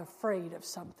I was afraid of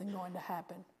something going to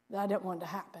happen that I didn't want to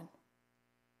happen.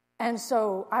 And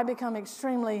so I become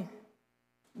extremely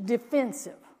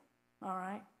defensive, all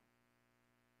right?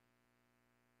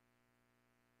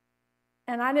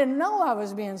 And I didn't know I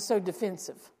was being so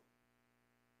defensive.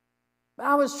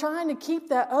 I was trying to keep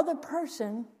that other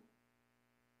person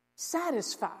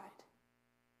satisfied.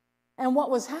 And what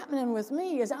was happening with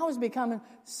me is I was becoming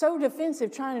so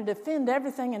defensive, trying to defend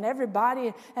everything and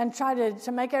everybody and try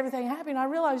to make everything happy. And I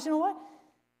realized, you know what?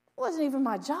 It wasn't even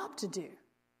my job to do.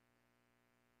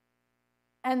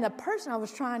 And the person I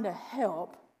was trying to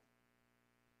help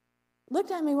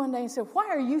looked at me one day and said, "Why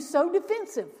are you so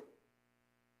defensive?"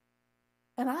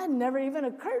 And it had never even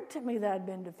occurred to me that I'd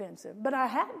been defensive, but I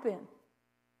had been.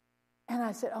 And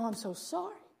I said, "Oh, I'm so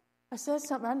sorry. I said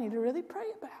something I need to really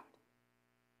pray about.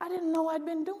 I didn't know I'd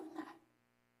been doing that."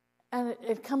 And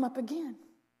it come up again.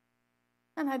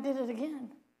 And I did it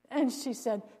again. And she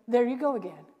said, "There you go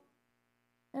again."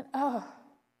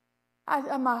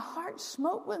 And my heart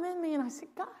smote within me, and I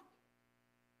said, "God,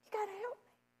 you got to help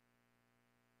me.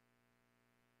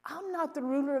 I'm not the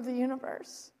ruler of the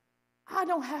universe. I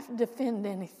don't have to defend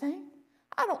anything.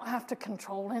 I don't have to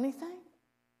control anything.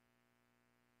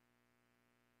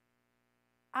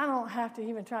 I don't have to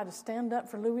even try to stand up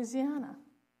for Louisiana."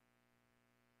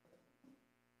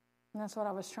 And that's what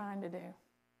I was trying to do.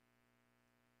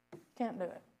 Can't do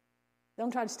it.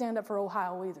 Don't try to stand up for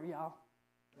Ohio either, y'all.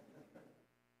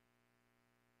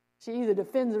 She either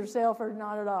defends herself or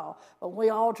not at all. But we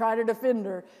all try to defend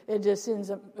her. It just ends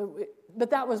up.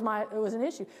 But it was an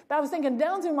issue. But I was thinking,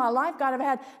 down through my life,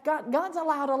 God's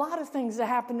allowed a lot of things to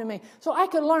happen to me so I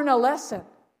could learn a lesson.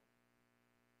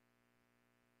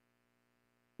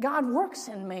 God works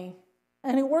in me,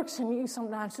 and He works in you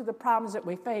sometimes through the problems that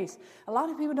we face. A lot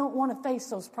of people don't want to face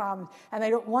those problems, and they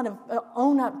don't want to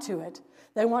own up to it.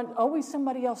 They want always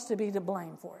somebody else to be to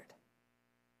blame for it.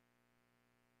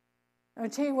 I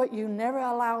tell you what, you never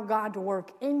allow God to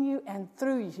work in you and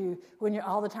through you when you're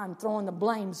all the time throwing the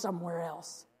blame somewhere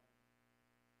else.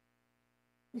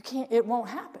 You can't, it won't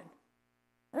happen.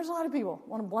 There's a lot of people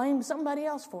want to blame somebody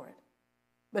else for it.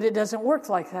 But it doesn't work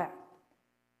like that.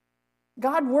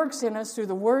 God works in us through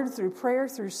the Word, through prayer,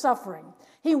 through suffering.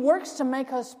 He works to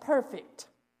make us perfect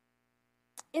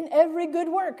in every good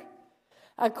work,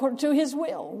 according to His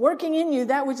will, working in you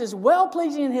that which is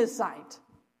well-pleasing in His sight.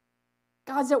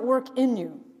 God's at work in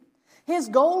you. His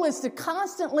goal is to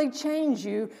constantly change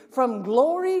you from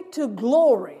glory to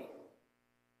glory.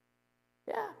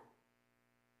 Yeah.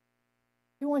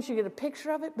 He wants you to get a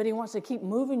picture of it, but He wants to keep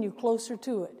moving you closer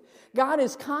to it. God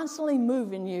is constantly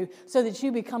moving you so that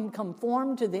you become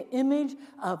conformed to the image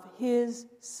of His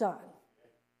Son.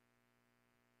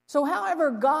 So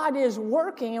however God is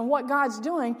working and what God's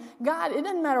doing, God, it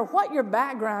doesn't matter what your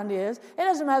background is. It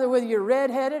doesn't matter whether you're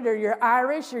redheaded or you're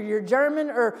Irish or you're German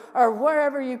or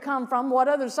wherever you come from, what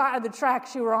other side of the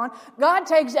tracks you were on. God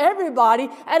takes everybody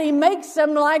and He makes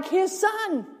them like His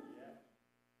Son.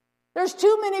 There's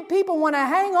too many people want to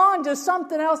hang on to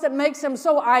something else that makes them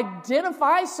so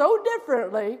identify so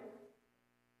differently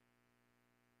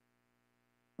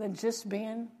than just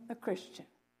being a Christian.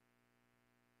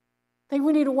 I think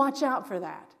we need to watch out for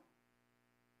that.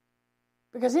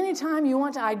 Because anytime you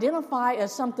want to identify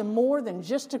as something more than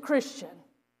just a Christian,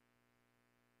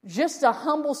 just a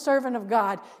humble servant of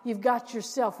God, you've got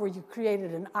yourself where you've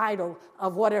created an idol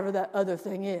of whatever that other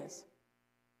thing is.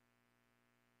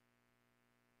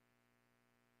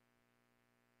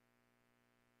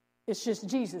 It's just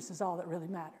Jesus is all that really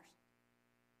matters.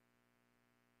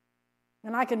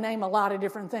 And I can name a lot of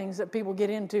different things that people get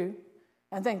into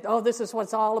and think, oh, this is what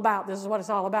it's all about. This is what it's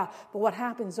all about. But what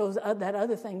happens, that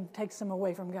other thing takes them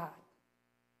away from God.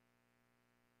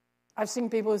 I've seen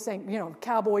people who think,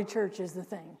 cowboy church is the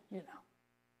thing,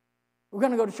 We're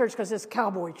going to go to church because it's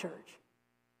cowboy church.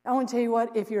 I want to tell you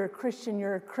what, if you're a Christian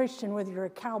whether you're a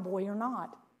cowboy or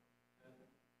not.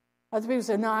 Other people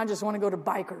say, no, I just want to go to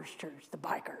bikers church, the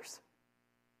bikers.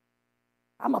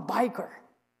 I'm a biker.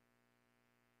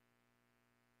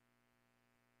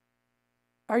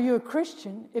 Are you a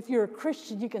Christian? If you're a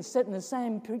Christian, you can sit in the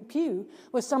same pew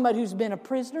with somebody who's been a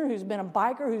prisoner, who's been a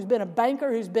biker, who's been a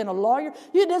banker, who's been a lawyer.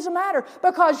 It doesn't matter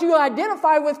because you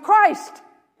identify with Christ.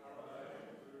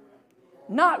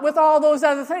 Not with all those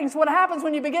other things. What happens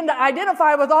when you begin to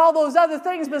identify with all those other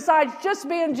things besides just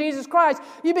being Jesus Christ,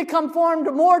 you become formed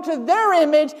more to their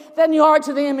image than you are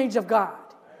to the image of God.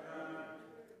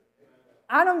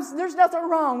 There's nothing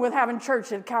wrong with having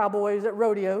church at cowboys, at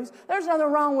rodeos. There's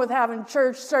nothing wrong with having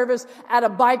church service at a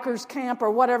biker's camp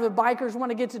or whatever the bikers want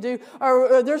to get to do.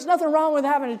 Or there's nothing wrong with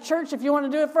having a church if you want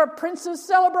to do it for a princess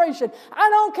celebration. I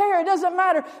don't care. It doesn't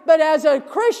matter. But as a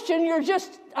Christian, you're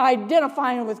just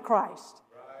identifying with Christ.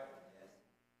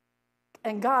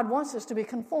 And God wants us to be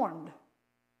conformed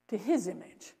to His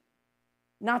image,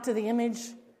 not to the image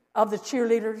of the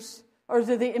cheerleaders or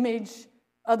to the image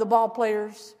of the ball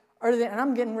players and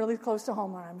I'm getting really close to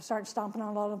home. I'm starting stomping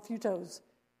on a few toes.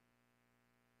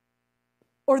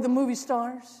 Or the movie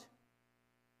stars.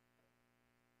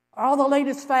 All the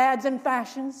latest fads and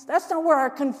fashions. That's not where our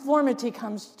conformity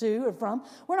comes to or from.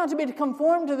 We're not to be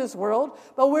conformed to this world,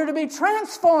 but we're to be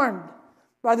transformed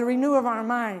by the renewal of our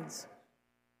minds.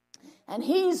 And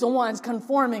He's the one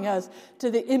conforming us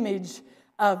to the image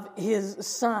of His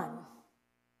Son.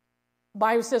 The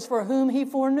Bible says, for whom He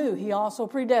foreknew, He also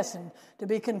predestined to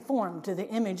be conformed to the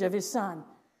image of His Son,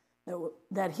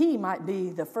 that He might be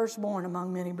the firstborn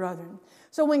among many brethren.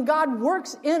 So when God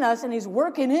works in us, and He's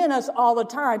working in us all the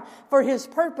time for His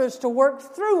purpose to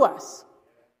work through us.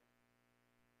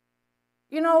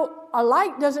 You know, a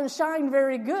light doesn't shine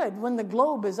very good when the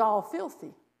globe is all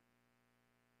filthy.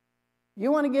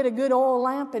 You want to get a good oil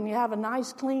lamp and you have a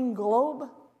nice clean globe,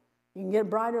 you can get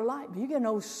brighter light. But you get an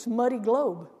old smutty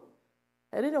globe,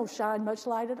 and it don't shine much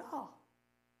light at all.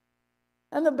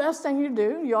 And the best thing you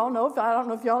do, you all know, I don't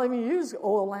know if y'all even use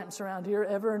oil lamps around here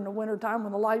ever in the wintertime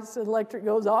when the electric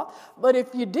goes off. But if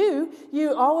you do,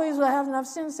 you always will have enough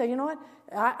sense to say, you know what,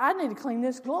 I need to clean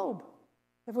this globe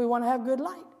if we want to have good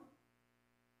light.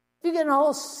 If you get an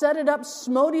old set it up,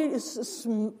 smutty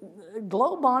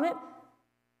globe on it,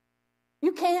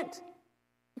 you can't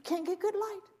get good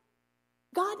light.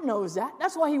 God knows that.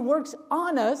 That's why He works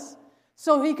on us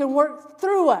so He can work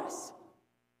through us.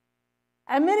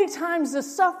 And many times the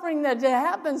suffering that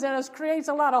happens in us creates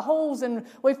a lot of holes, and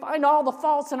we find all the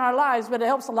faults in our lives, but it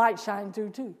helps the light shine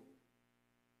through too.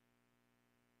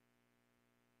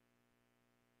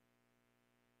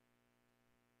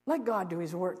 Let God do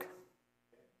His work.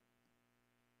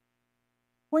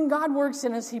 When God works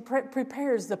in us, He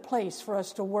prepares the place for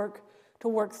us to work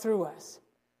through us.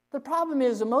 The problem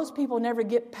is that most people never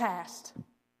get past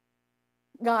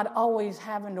God always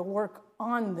having to work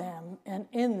on them and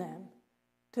in them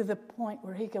to the point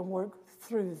where He can work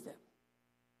through them.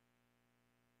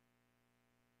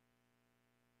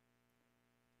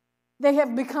 They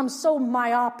have become so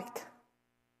myopic,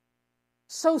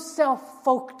 so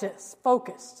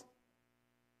self-focused.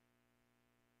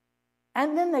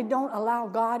 And then they don't allow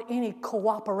God any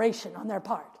cooperation on their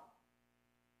part.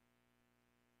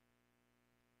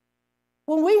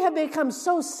 When we have become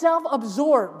so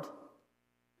self-absorbed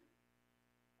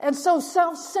and so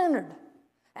self-centered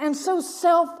and so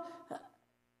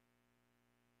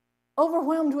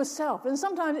overwhelmed with self. And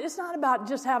sometimes it's not about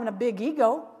just having a big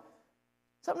ego.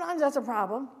 Sometimes that's a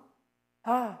problem.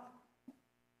 I'm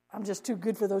just too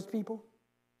good for those people.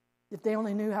 If they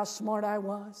only knew how smart I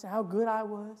was, how good I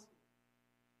was.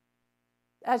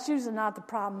 That's usually not the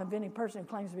problem of any person who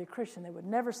claims to be a Christian. They would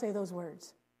never say those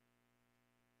words.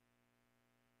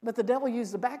 But the devil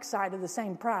used the backside of the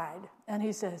same pride, and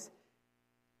he says,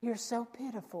 you're so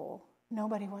pitiful,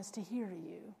 nobody wants to hear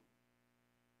you.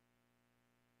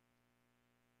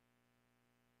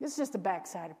 It's just the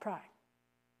backside of pride.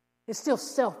 It's still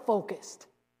self-focused.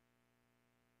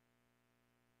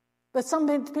 But some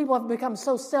people have become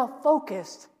so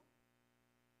self-focused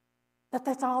that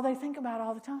that's all they think about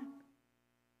all the time.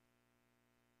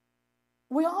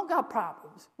 We all got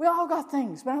problems. We all got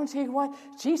things. But I'm going to tell you what,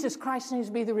 Jesus Christ needs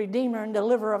to be the Redeemer and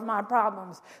deliverer of my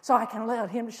problems so I can let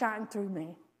Him shine through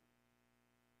me.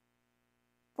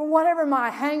 For whatever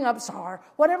my hang-ups are,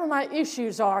 whatever my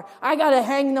issues are, I got to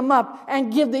hang them up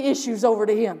and give the issues over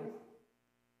to Him.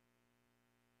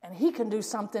 And He can do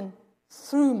something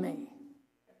through me.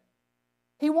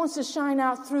 He wants to shine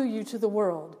out through you to the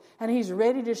world, and He's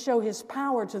ready to show His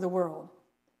power to the world.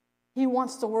 He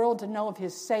wants the world to know of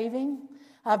His saving,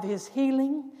 of His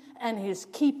healing, and His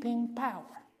keeping power.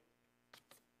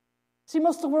 See,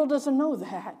 most of the world doesn't know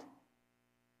that.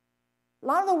 A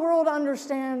lot of the world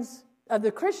understands,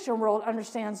 the Christian world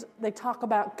understands, they talk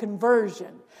about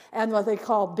conversion and what they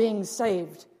call being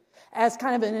saved as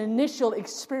kind of an initial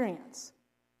experience.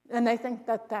 And they think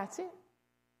that that's it.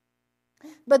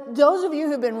 But those of you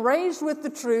who have been raised with the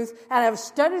truth and have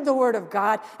studied the Word of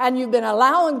God and you've been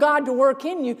allowing God to work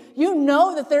in you, you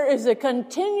know that there is a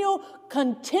continual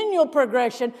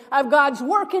progression of God's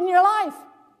work in your life.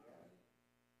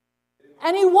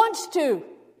 And He wants to.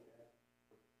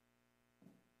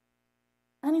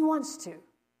 And He wants to.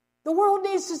 The world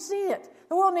needs to see it.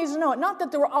 The world needs to know it. Not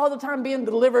that we're all the time being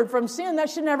delivered from sin. That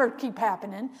should never keep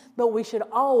happening. But we should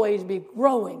always be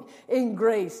growing in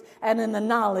grace and in the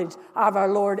knowledge of our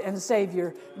Lord and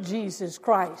Savior, Jesus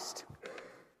Christ.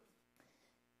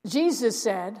 Jesus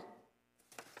said,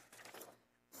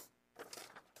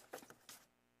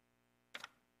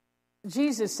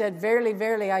 verily,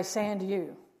 verily, I say unto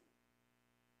you,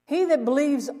 he that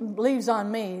believes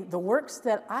on me, the works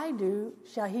that I do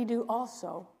shall he do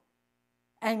also.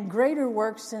 and greater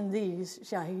works than these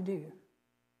shall he do.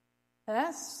 And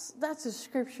that's a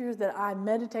scripture that I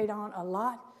meditate on a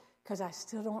lot because I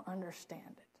still don't understand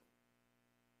it.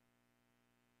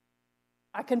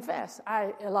 I confess,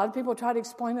 a lot of people try to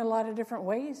explain it a lot of different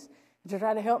ways to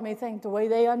try to help me think the way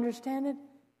they understand it.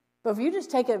 But if you just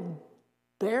take it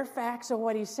bare facts of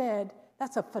what he said,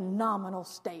 that's a phenomenal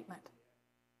statement.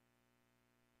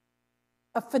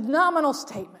 A phenomenal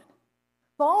statement.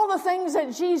 For all the things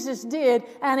that Jesus did,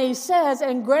 and he says,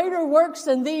 and greater works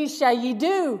than these shall ye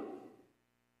do.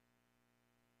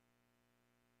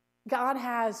 God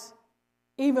has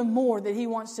even more that he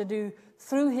wants to do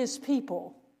through his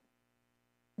people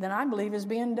than I believe is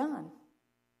being done.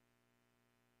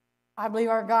 I believe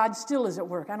our God still is at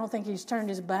work. I don't think he's turned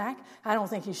his back. I don't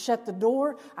think he's shut the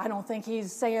door. I don't think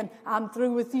he's saying, I'm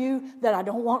through with you, that I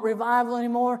don't want revival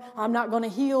anymore. I'm not going to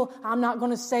heal. I'm not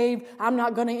going to save. I'm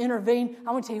not going to intervene.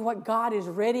 I want to tell you what, God is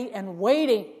ready and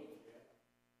waiting.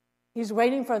 He's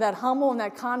waiting for that humble and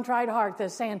that contrite heart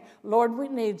that's saying, Lord, we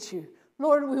need you.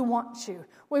 Lord, we want you.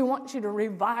 We want you to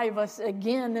revive us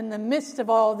again in the midst of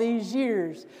all these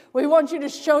years. We want you to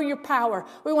show your power.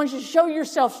 We want you to show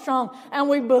yourself strong. And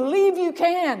we believe you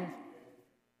can.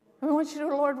 We want you to,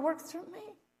 Lord, work through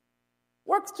me.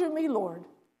 Work through me, Lord.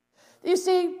 You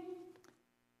see,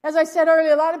 as I said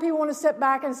earlier, a lot of people want to sit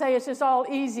back and say it's just all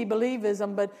easy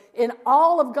believism. But in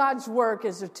all of God's work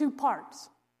is there two parts.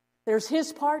 There's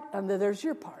his part and there's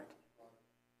your part.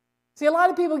 See, a lot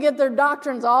of people get their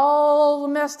doctrines all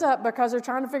messed up because they're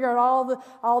trying to figure out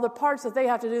all the parts that they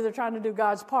have to do. They're trying to do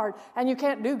God's part. And you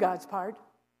can't do God's part.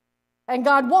 And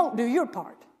God won't do your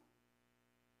part.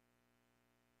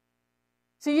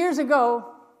 See, years ago,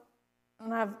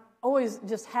 and I've always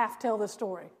just half tell the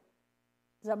story,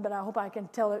 but I hope I can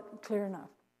tell it clear enough.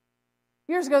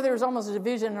 Years ago, there was almost a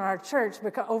division in our church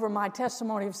over my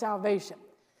testimony of salvation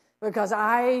because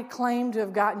I claimed to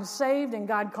have gotten saved and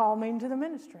God called me into the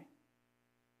ministry.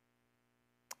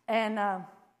 And,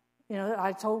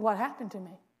 I told what happened to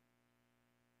me.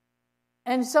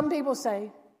 And some people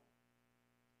say,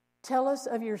 tell us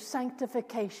of your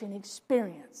sanctification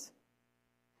experience.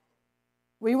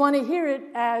 We want to hear it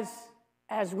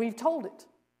as we've told it.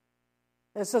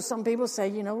 And so some people say,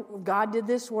 God did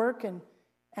this work, and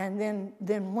then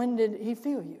when did he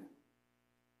fill you?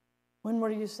 When were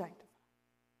you sanctified?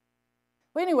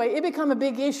 Well, anyway, it became a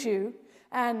big issue,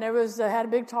 and I had a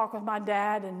big talk with my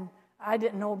dad, and I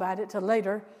didn't know about it till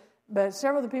later, but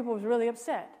several of the people was really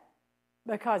upset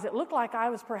because it looked like I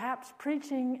was perhaps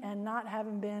preaching and not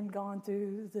having gone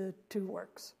through the two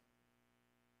works.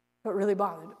 So it really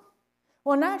bothered them.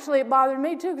 Well, naturally, it bothered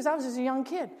me too because I was just a young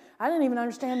kid. I didn't even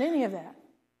understand any of that.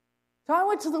 So I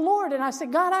went to the Lord and I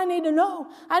said, God, I need to know.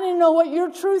 I need to know what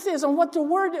your truth is and what the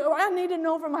word is. I need to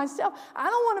know for myself. I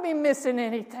don't want to be missing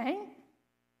anything.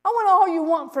 I want all you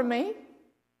want from me.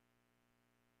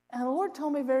 And the Lord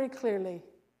told me very clearly,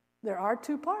 there are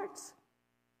two parts.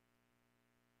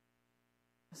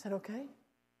 I said, okay.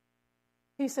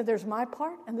 He said, there's my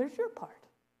part and there's your part.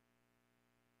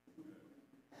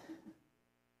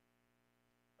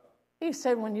 He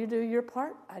said, when you do your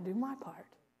part, I do my part.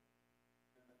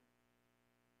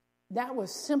 That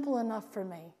was simple enough for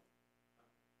me.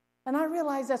 And I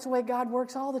realize that's the way God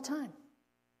works all the time.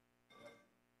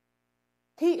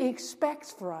 He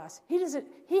expects for us.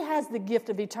 He has the gift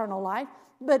of eternal life,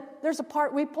 but there's a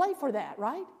part we play for that,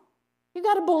 right? You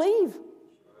got to believe.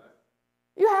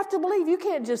 You have to believe. You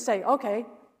can't just say, okay,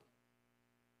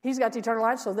 he's got the eternal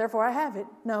life, so therefore I have it.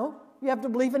 No, you have to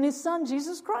believe in his son,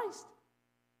 Jesus Christ.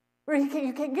 Or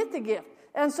you can't get the gift.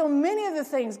 And so many of the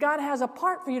things, God has a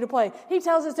part for you to play. He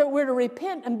tells us that we're to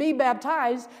repent and be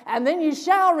baptized, and then you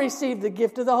shall receive the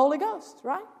gift of the Holy Ghost,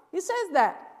 right? He says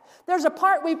that. There's a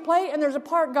part we play and there's a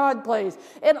part God plays.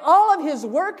 In all of his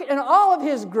work and all of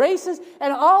his graces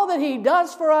and all that he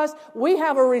does for us, we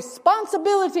have a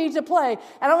responsibility to play.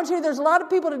 And I want you to, there's a lot of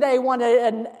people today who want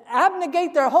to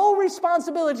abnegate their whole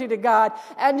responsibility to God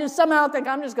and just somehow think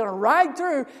I'm just going to ride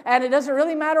through and it doesn't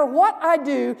really matter what I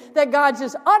do, that God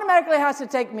just automatically has to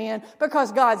take me in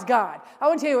because God's God. I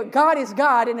want to tell you what, God is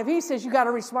God, and if he says you got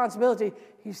a responsibility,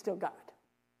 he's still God.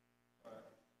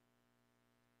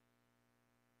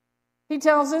 He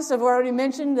tells us, I've already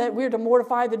mentioned, that we're to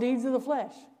mortify the deeds of the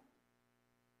flesh.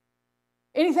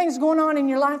 Anything's going on in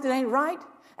your life that ain't right,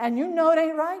 and you know it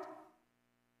ain't right,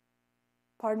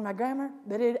 pardon my grammar,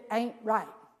 but it ain't right.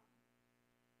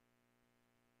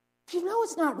 If you know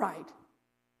it's not right,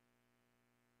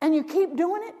 and you keep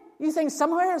doing it, you think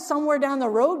somewhere down the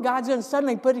road, God's going to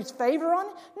suddenly put his favor on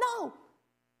it? No.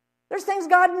 There's things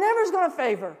God never is going to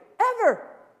favor, ever.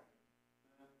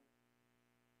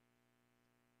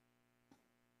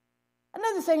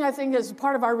 Another thing I think is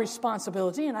part of our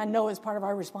responsibility, and I know is part of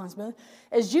our responsibility,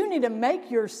 is you need to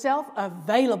make yourself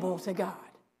available to God.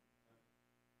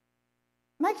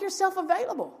 Make yourself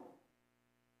available.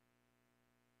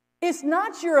 It's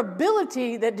not your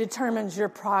ability that determines your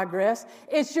progress.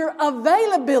 It's your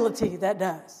availability that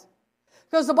does.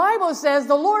 Because the Bible says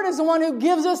the Lord is the one who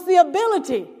gives us the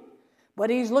ability. But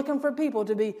He's looking for people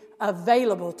to be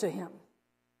available to Him.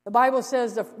 The Bible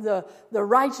says the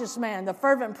righteous man, the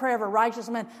fervent prayer of a righteous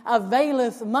man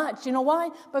availeth much. You know why?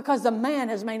 Because the man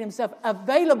has made himself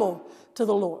available to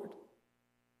the Lord.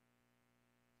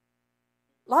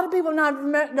 A lot of people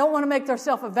don't want to make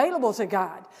themselves available to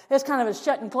God. It's kind of a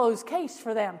shut and closed case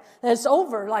for them. It's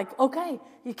over. Like, okay,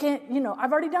 you can't,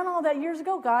 I've already done all that years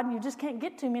ago, God, and you just can't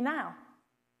get to me now.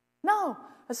 No.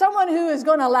 Someone who is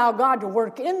going to allow God to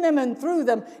work in them and through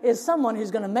them is someone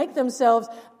who's going to make themselves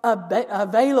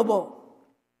available.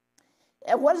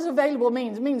 What does available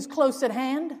mean? It means close at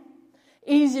hand,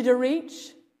 easy to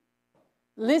reach,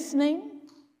 listening,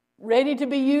 ready to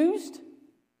be used.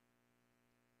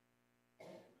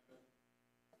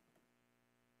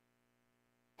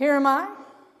 Here am I.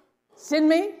 Send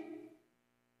me.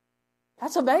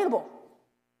 That's available.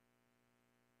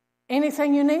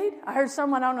 Anything you need? I heard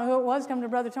someone, I don't know who it was, come to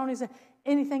Brother Tony and say,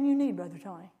 anything you need, Brother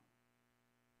Tony.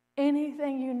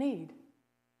 Anything you need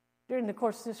during the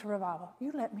course of this revival,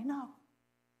 you let me know.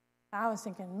 I was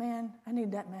thinking, man, I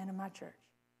need that man in my church.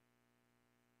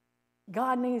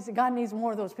 God needs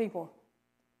more of those people.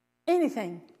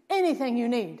 Anything you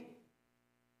need.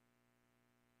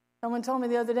 Someone told me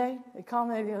the other day, they called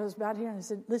me, it was about here, and they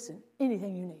said, listen,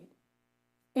 anything you need.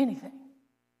 Anything.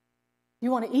 You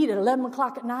want to eat at 11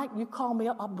 o'clock at night, you call me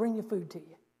up, I'll bring you food to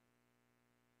you.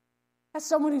 That's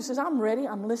someone who says, I'm ready,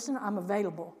 I'm listening, I'm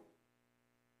available.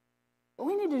 But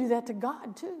we need to do that to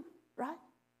God too, right?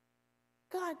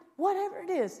 God, whatever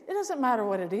it is, it doesn't matter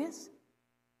what it is.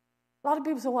 A lot of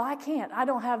people say, well, I can't, I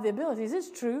don't have the abilities. It's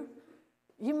true.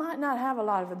 You might not have a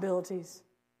lot of abilities.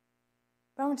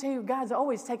 But I'm going to tell you, God's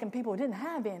always taken people who didn't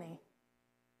have any.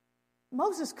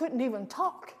 Moses couldn't even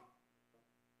talk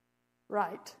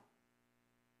right.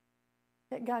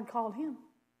 Yet God called him.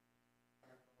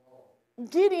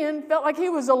 Gideon felt like he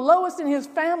was the lowest in his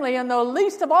family and the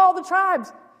least of all the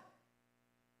tribes.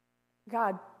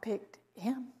 God picked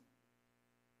him.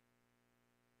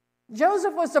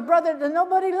 Joseph was the brother that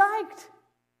nobody liked.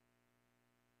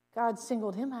 God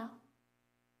singled him out.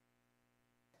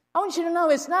 I want you to know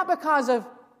it's not because of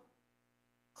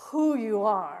who you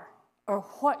are or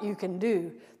what you can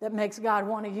do that makes God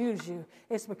want to use you.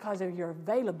 It's because of your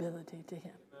availability to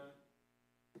Him.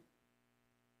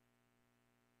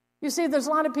 You see, there's a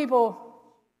lot of people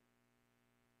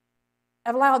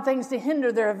have allowed things to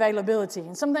hinder their availability.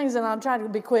 And some things, and I'm trying to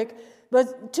be quick,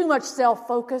 but too much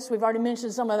self-focus. We've already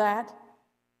mentioned some of that.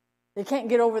 They can't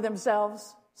get over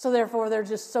themselves, so therefore they're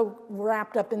just so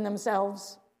wrapped up in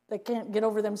themselves. They can't get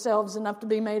over themselves enough to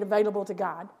be made available to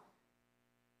God.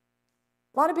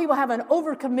 A lot of people have an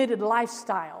overcommitted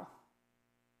lifestyle.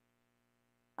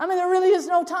 I mean, there really is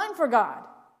no time for God.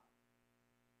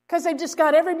 Because they've just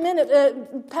got every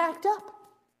minute packed up.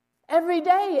 Every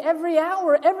day, every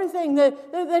hour, everything. They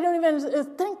don't even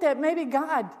think that maybe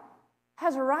God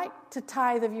has a right to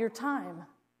tithe of your time.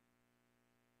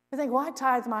 They think, well, I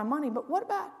tithe my money. But what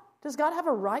about, does God have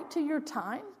a right to your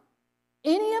time?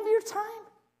 Any of your time?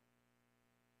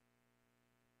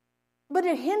 But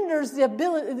it hinders the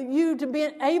ability you to be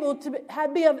able to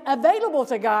be available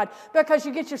to God because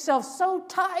you get yourself so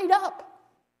tied up,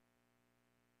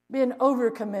 being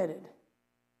overcommitted.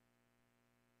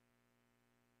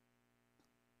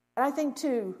 And I think,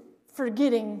 too,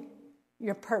 forgetting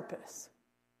your purpose.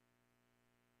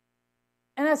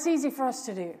 And that's easy for us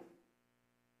to do.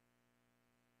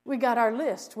 We got our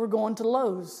list. We're going to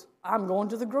Lowe's. I'm going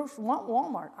to the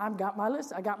Walmart. I've got my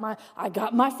list. I got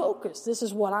my focus. This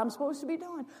is what I'm supposed to be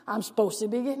doing. I'm supposed to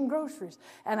be getting groceries.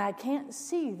 And I can't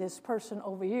see this person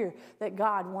over here that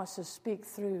God wants to speak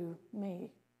through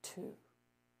me to.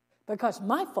 Because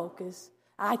my focus,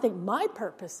 I think my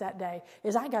purpose that day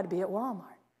is I got to be at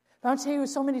Walmart. But I'll tell you,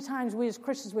 so many times we as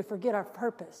Christians, we forget our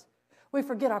purpose. We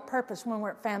forget our purpose when we're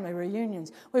at family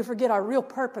reunions. We forget our real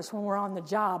purpose when we're on the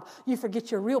job. You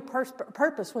forget your real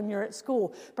purpose when you're at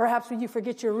school. Perhaps you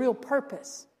forget your real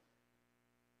purpose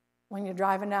when you're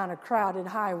driving down a crowded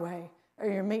highway or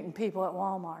you're meeting people at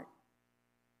Walmart.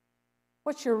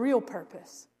 What's your real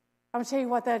purpose? I'm going to tell you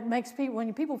what that makes people,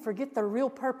 when people forget their real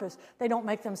purpose, they don't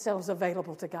make themselves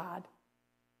available to God.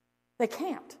 They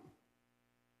can't.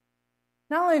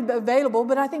 Not only available,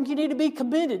 but I think you need to be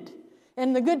committed.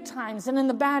 in the good times and in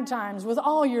the bad times, with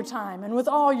all your time and with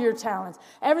all your talents.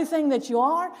 Everything that you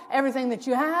are, everything that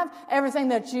you have, everything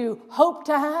that you hope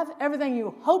to have, everything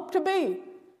you hope to be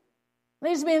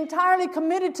needs to be entirely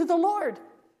committed to the Lord.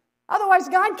 Otherwise,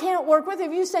 God can't work with you.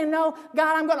 If you say, no,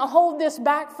 God, I'm going to hold this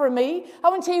back for me. I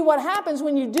want to tell you what happens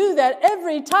when you do that.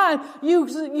 Every time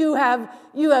you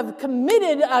have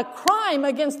committed a crime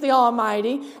against the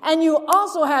Almighty, and you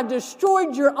also have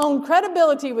destroyed your own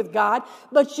credibility with God,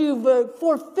 but you've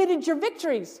forfeited your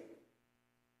victories.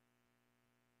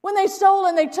 When they stole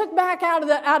and they took back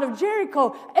out of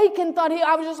Jericho, Achan thought,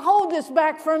 I would just hold this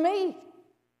back for me.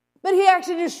 But he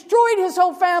actually destroyed his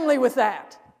whole family with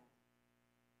that.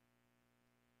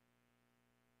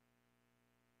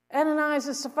 Ananias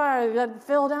and Sapphira that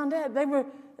fell down dead.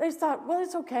 They thought, well,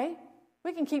 it's okay.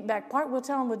 We can keep back part. We'll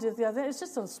tell them we'll do the other. It's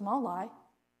just a small lie.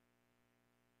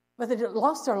 But they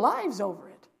lost their lives over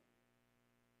it.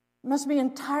 Must be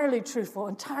entirely truthful,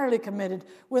 entirely committed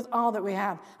with all that we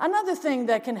have. Another thing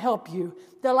that can help you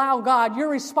to allow God, your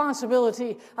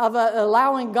responsibility of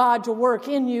allowing God to work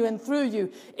in you and through you,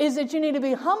 is that you need to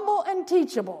be humble and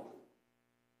teachable.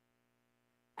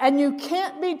 And you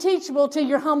can't be teachable till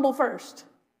you're humble first.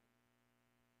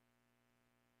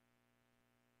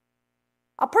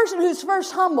 A person who's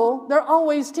first humble, they're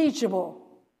always teachable.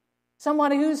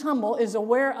 Somebody who's humble is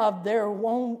aware of their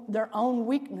own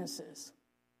weaknesses.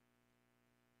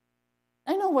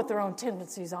 They know what their own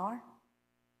tendencies are.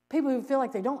 People who feel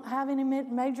like they don't have any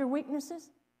major weaknesses,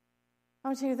 I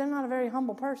want to tell you, they're not a very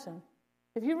humble person.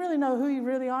 If you really know who you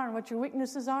really are and what your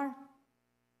weaknesses are,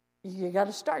 you got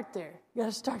to start there. You got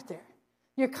to start there.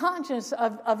 You're conscious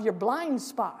of your blind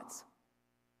spots.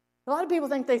 A lot of people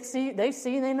think they see,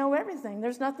 they know everything.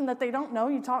 There's nothing that they don't know.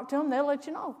 You talk to them, they'll let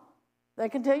you know. They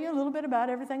can tell you a little bit about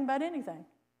everything, about anything.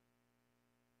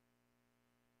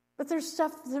 But there's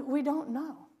stuff that we don't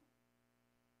know.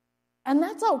 And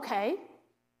that's okay.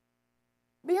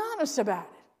 Be honest about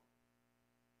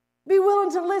it. Be willing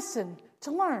to listen,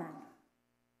 to learn.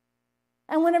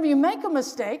 And whenever you make a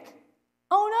mistake,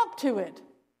 own up to it.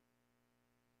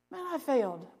 Man, I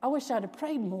failed. I wish I'd have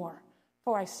prayed more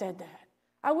before I said that.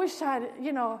 I wish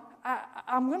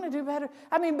I'm going to do better.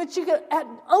 But you could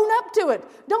own up to it.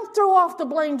 Don't throw off the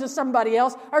blame to somebody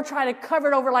else or try to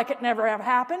cover it over like it never have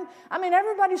happened.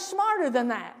 Everybody's smarter than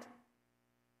that.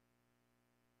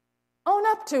 Own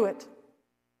up to it.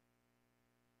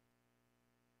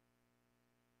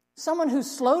 Someone who's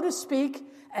slow to speak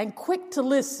and quick to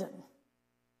listen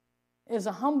is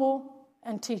a humble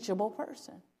and teachable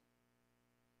person.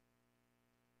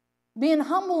 Being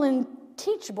humble and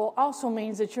teachable also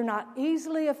means that you're not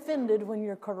easily offended when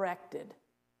you're corrected.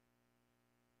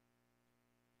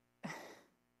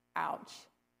 Ouch.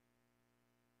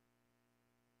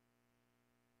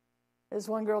 This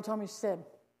one girl told me, she said,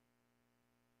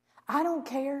 I don't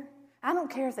care. I don't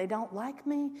care if they don't like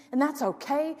me, and that's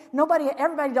okay.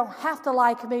 Everybody don't have to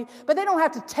like me, but they don't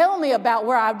have to tell me about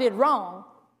where I did wrong.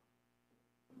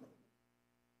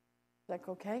 Like,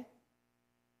 okay?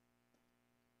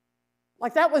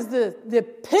 Like that was the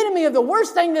epitome of the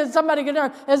worst thing that somebody could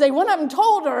do, as they went up and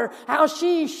told her how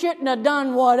she shouldn't have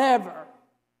done whatever.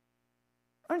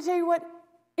 I'm going to tell you what,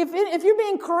 if you're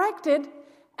being corrected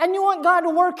and you want God to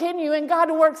work in you and God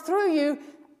to work through you,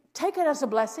 take it as a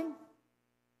blessing.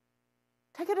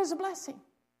 Take it as a blessing.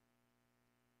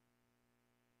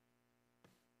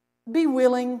 Be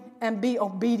willing and be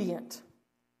obedient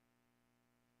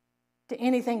to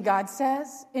anything God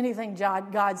says, anything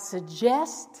God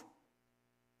suggests.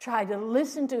 Try to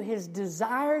listen to His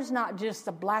desires, not just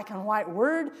the black and white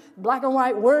word. Black and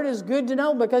white word is good to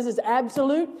know because it's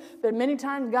absolute, but many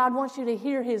times God wants you to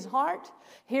hear His heart,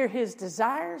 hear His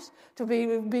desires, to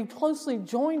be closely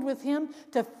joined with Him,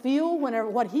 to feel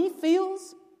what He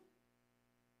feels.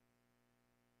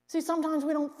 See, sometimes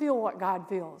we don't feel what God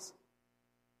feels.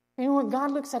 You know, when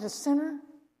God looks at a sinner,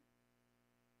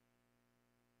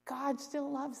 God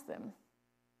still loves them.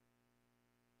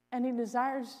 And He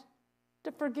desires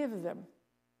to forgive them.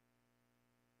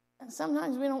 And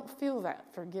sometimes we don't feel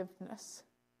that forgiveness.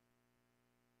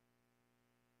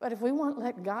 But if we want to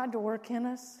let God to work in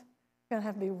us, we're going to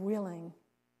have to be willing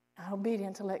and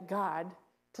obedient to let God,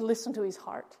 to listen to His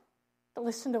heart, to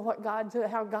listen to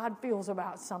how God feels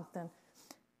about something.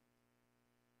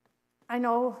 I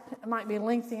know it might be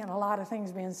lengthy and a lot of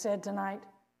things being said tonight,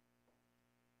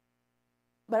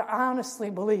 but I honestly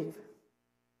believe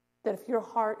that if your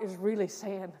heart is really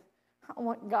saying, I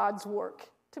want God's work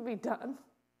to be done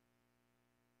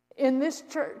in this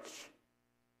church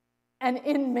and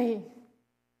in me,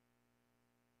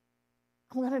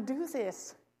 I'm going to do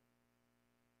this.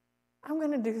 I'm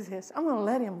going to do this. I'm going to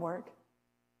let Him work.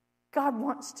 God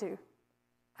wants to.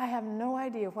 I have no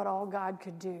idea what all God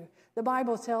could do. The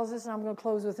Bible tells us, and I'm going to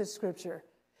close with this scripture.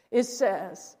 It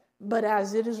says, but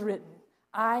as it is written,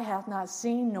 eye hath not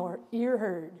seen nor ear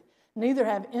heard, neither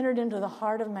have entered into the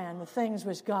heart of man the things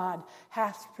which God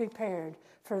hath prepared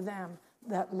for them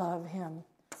that love him.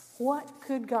 What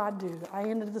could God do? I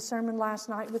ended the sermon last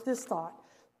night with this thought.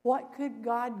 What could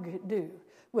God do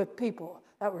with people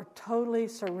that were totally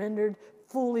surrendered,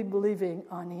 fully believing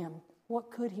on him? What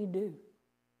could he do?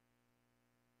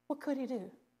 What could he do?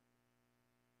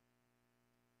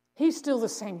 He's still the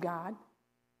same God.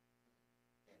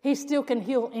 He still can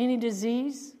heal any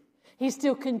disease. He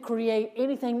still can create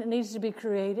anything that needs to be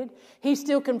created. He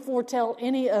still can foretell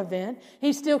any event.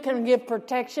 He still can give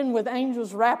protection with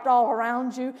angels wrapped all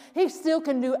around you. He still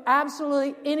can do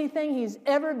absolutely anything he's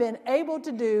ever been able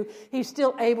to do. He's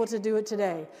still able to do it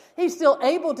today. He's still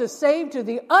able to save to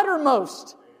the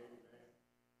uttermost.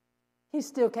 He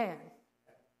still can.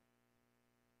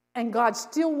 And God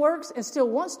still works and still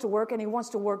wants to work, and he wants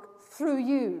to work through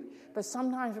you. But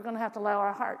sometimes we're going to have to allow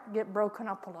our heart get broken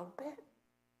up a little bit.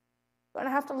 We're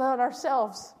going to have to let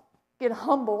ourselves get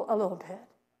humble a little bit.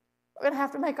 We're going to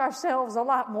have to make ourselves a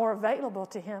lot more available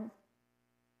to him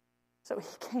so he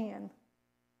can.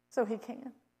 So he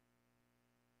can.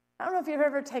 I don't know if you've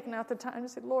ever taken out the time to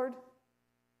say, Lord,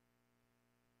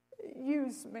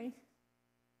 use me.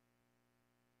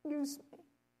 Use me.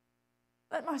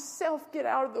 Let myself get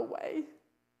out of the way.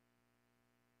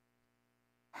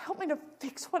 Help me to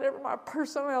fix whatever my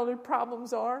personality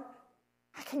problems are.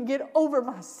 I can get over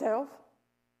myself.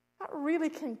 I really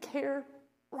can care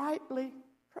rightly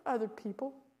for other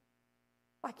people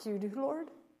like you do, Lord.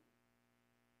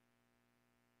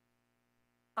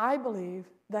 I believe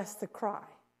that's the cry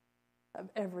of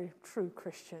every true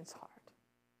Christian's heart.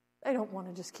 They don't want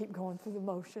to just keep going through the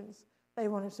motions. They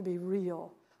want it to be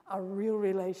real, a real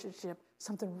relationship,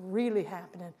 something really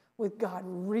happening with God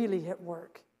really at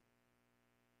work.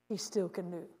 He still can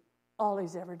do all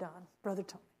he's ever done. Brother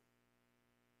Tony.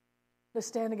 Let's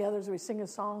stand together as we sing a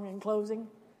song in closing.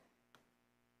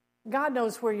 God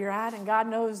knows where you're at, and God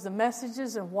knows the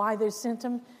messages and why they sent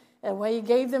them, and why he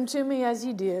gave them to me as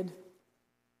he did.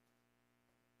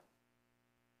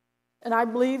 And I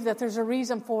believe that there's a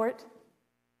reason for it.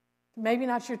 Maybe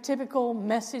not your typical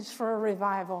message for a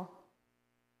revival.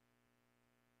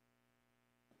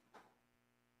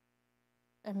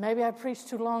 And maybe I preached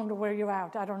too long to wear you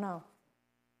out. I don't know.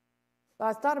 But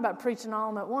I thought about preaching all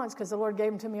of them at once because the Lord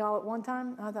gave them to me all at one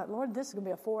time. And I thought, Lord, this is going to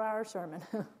be a 4-hour sermon.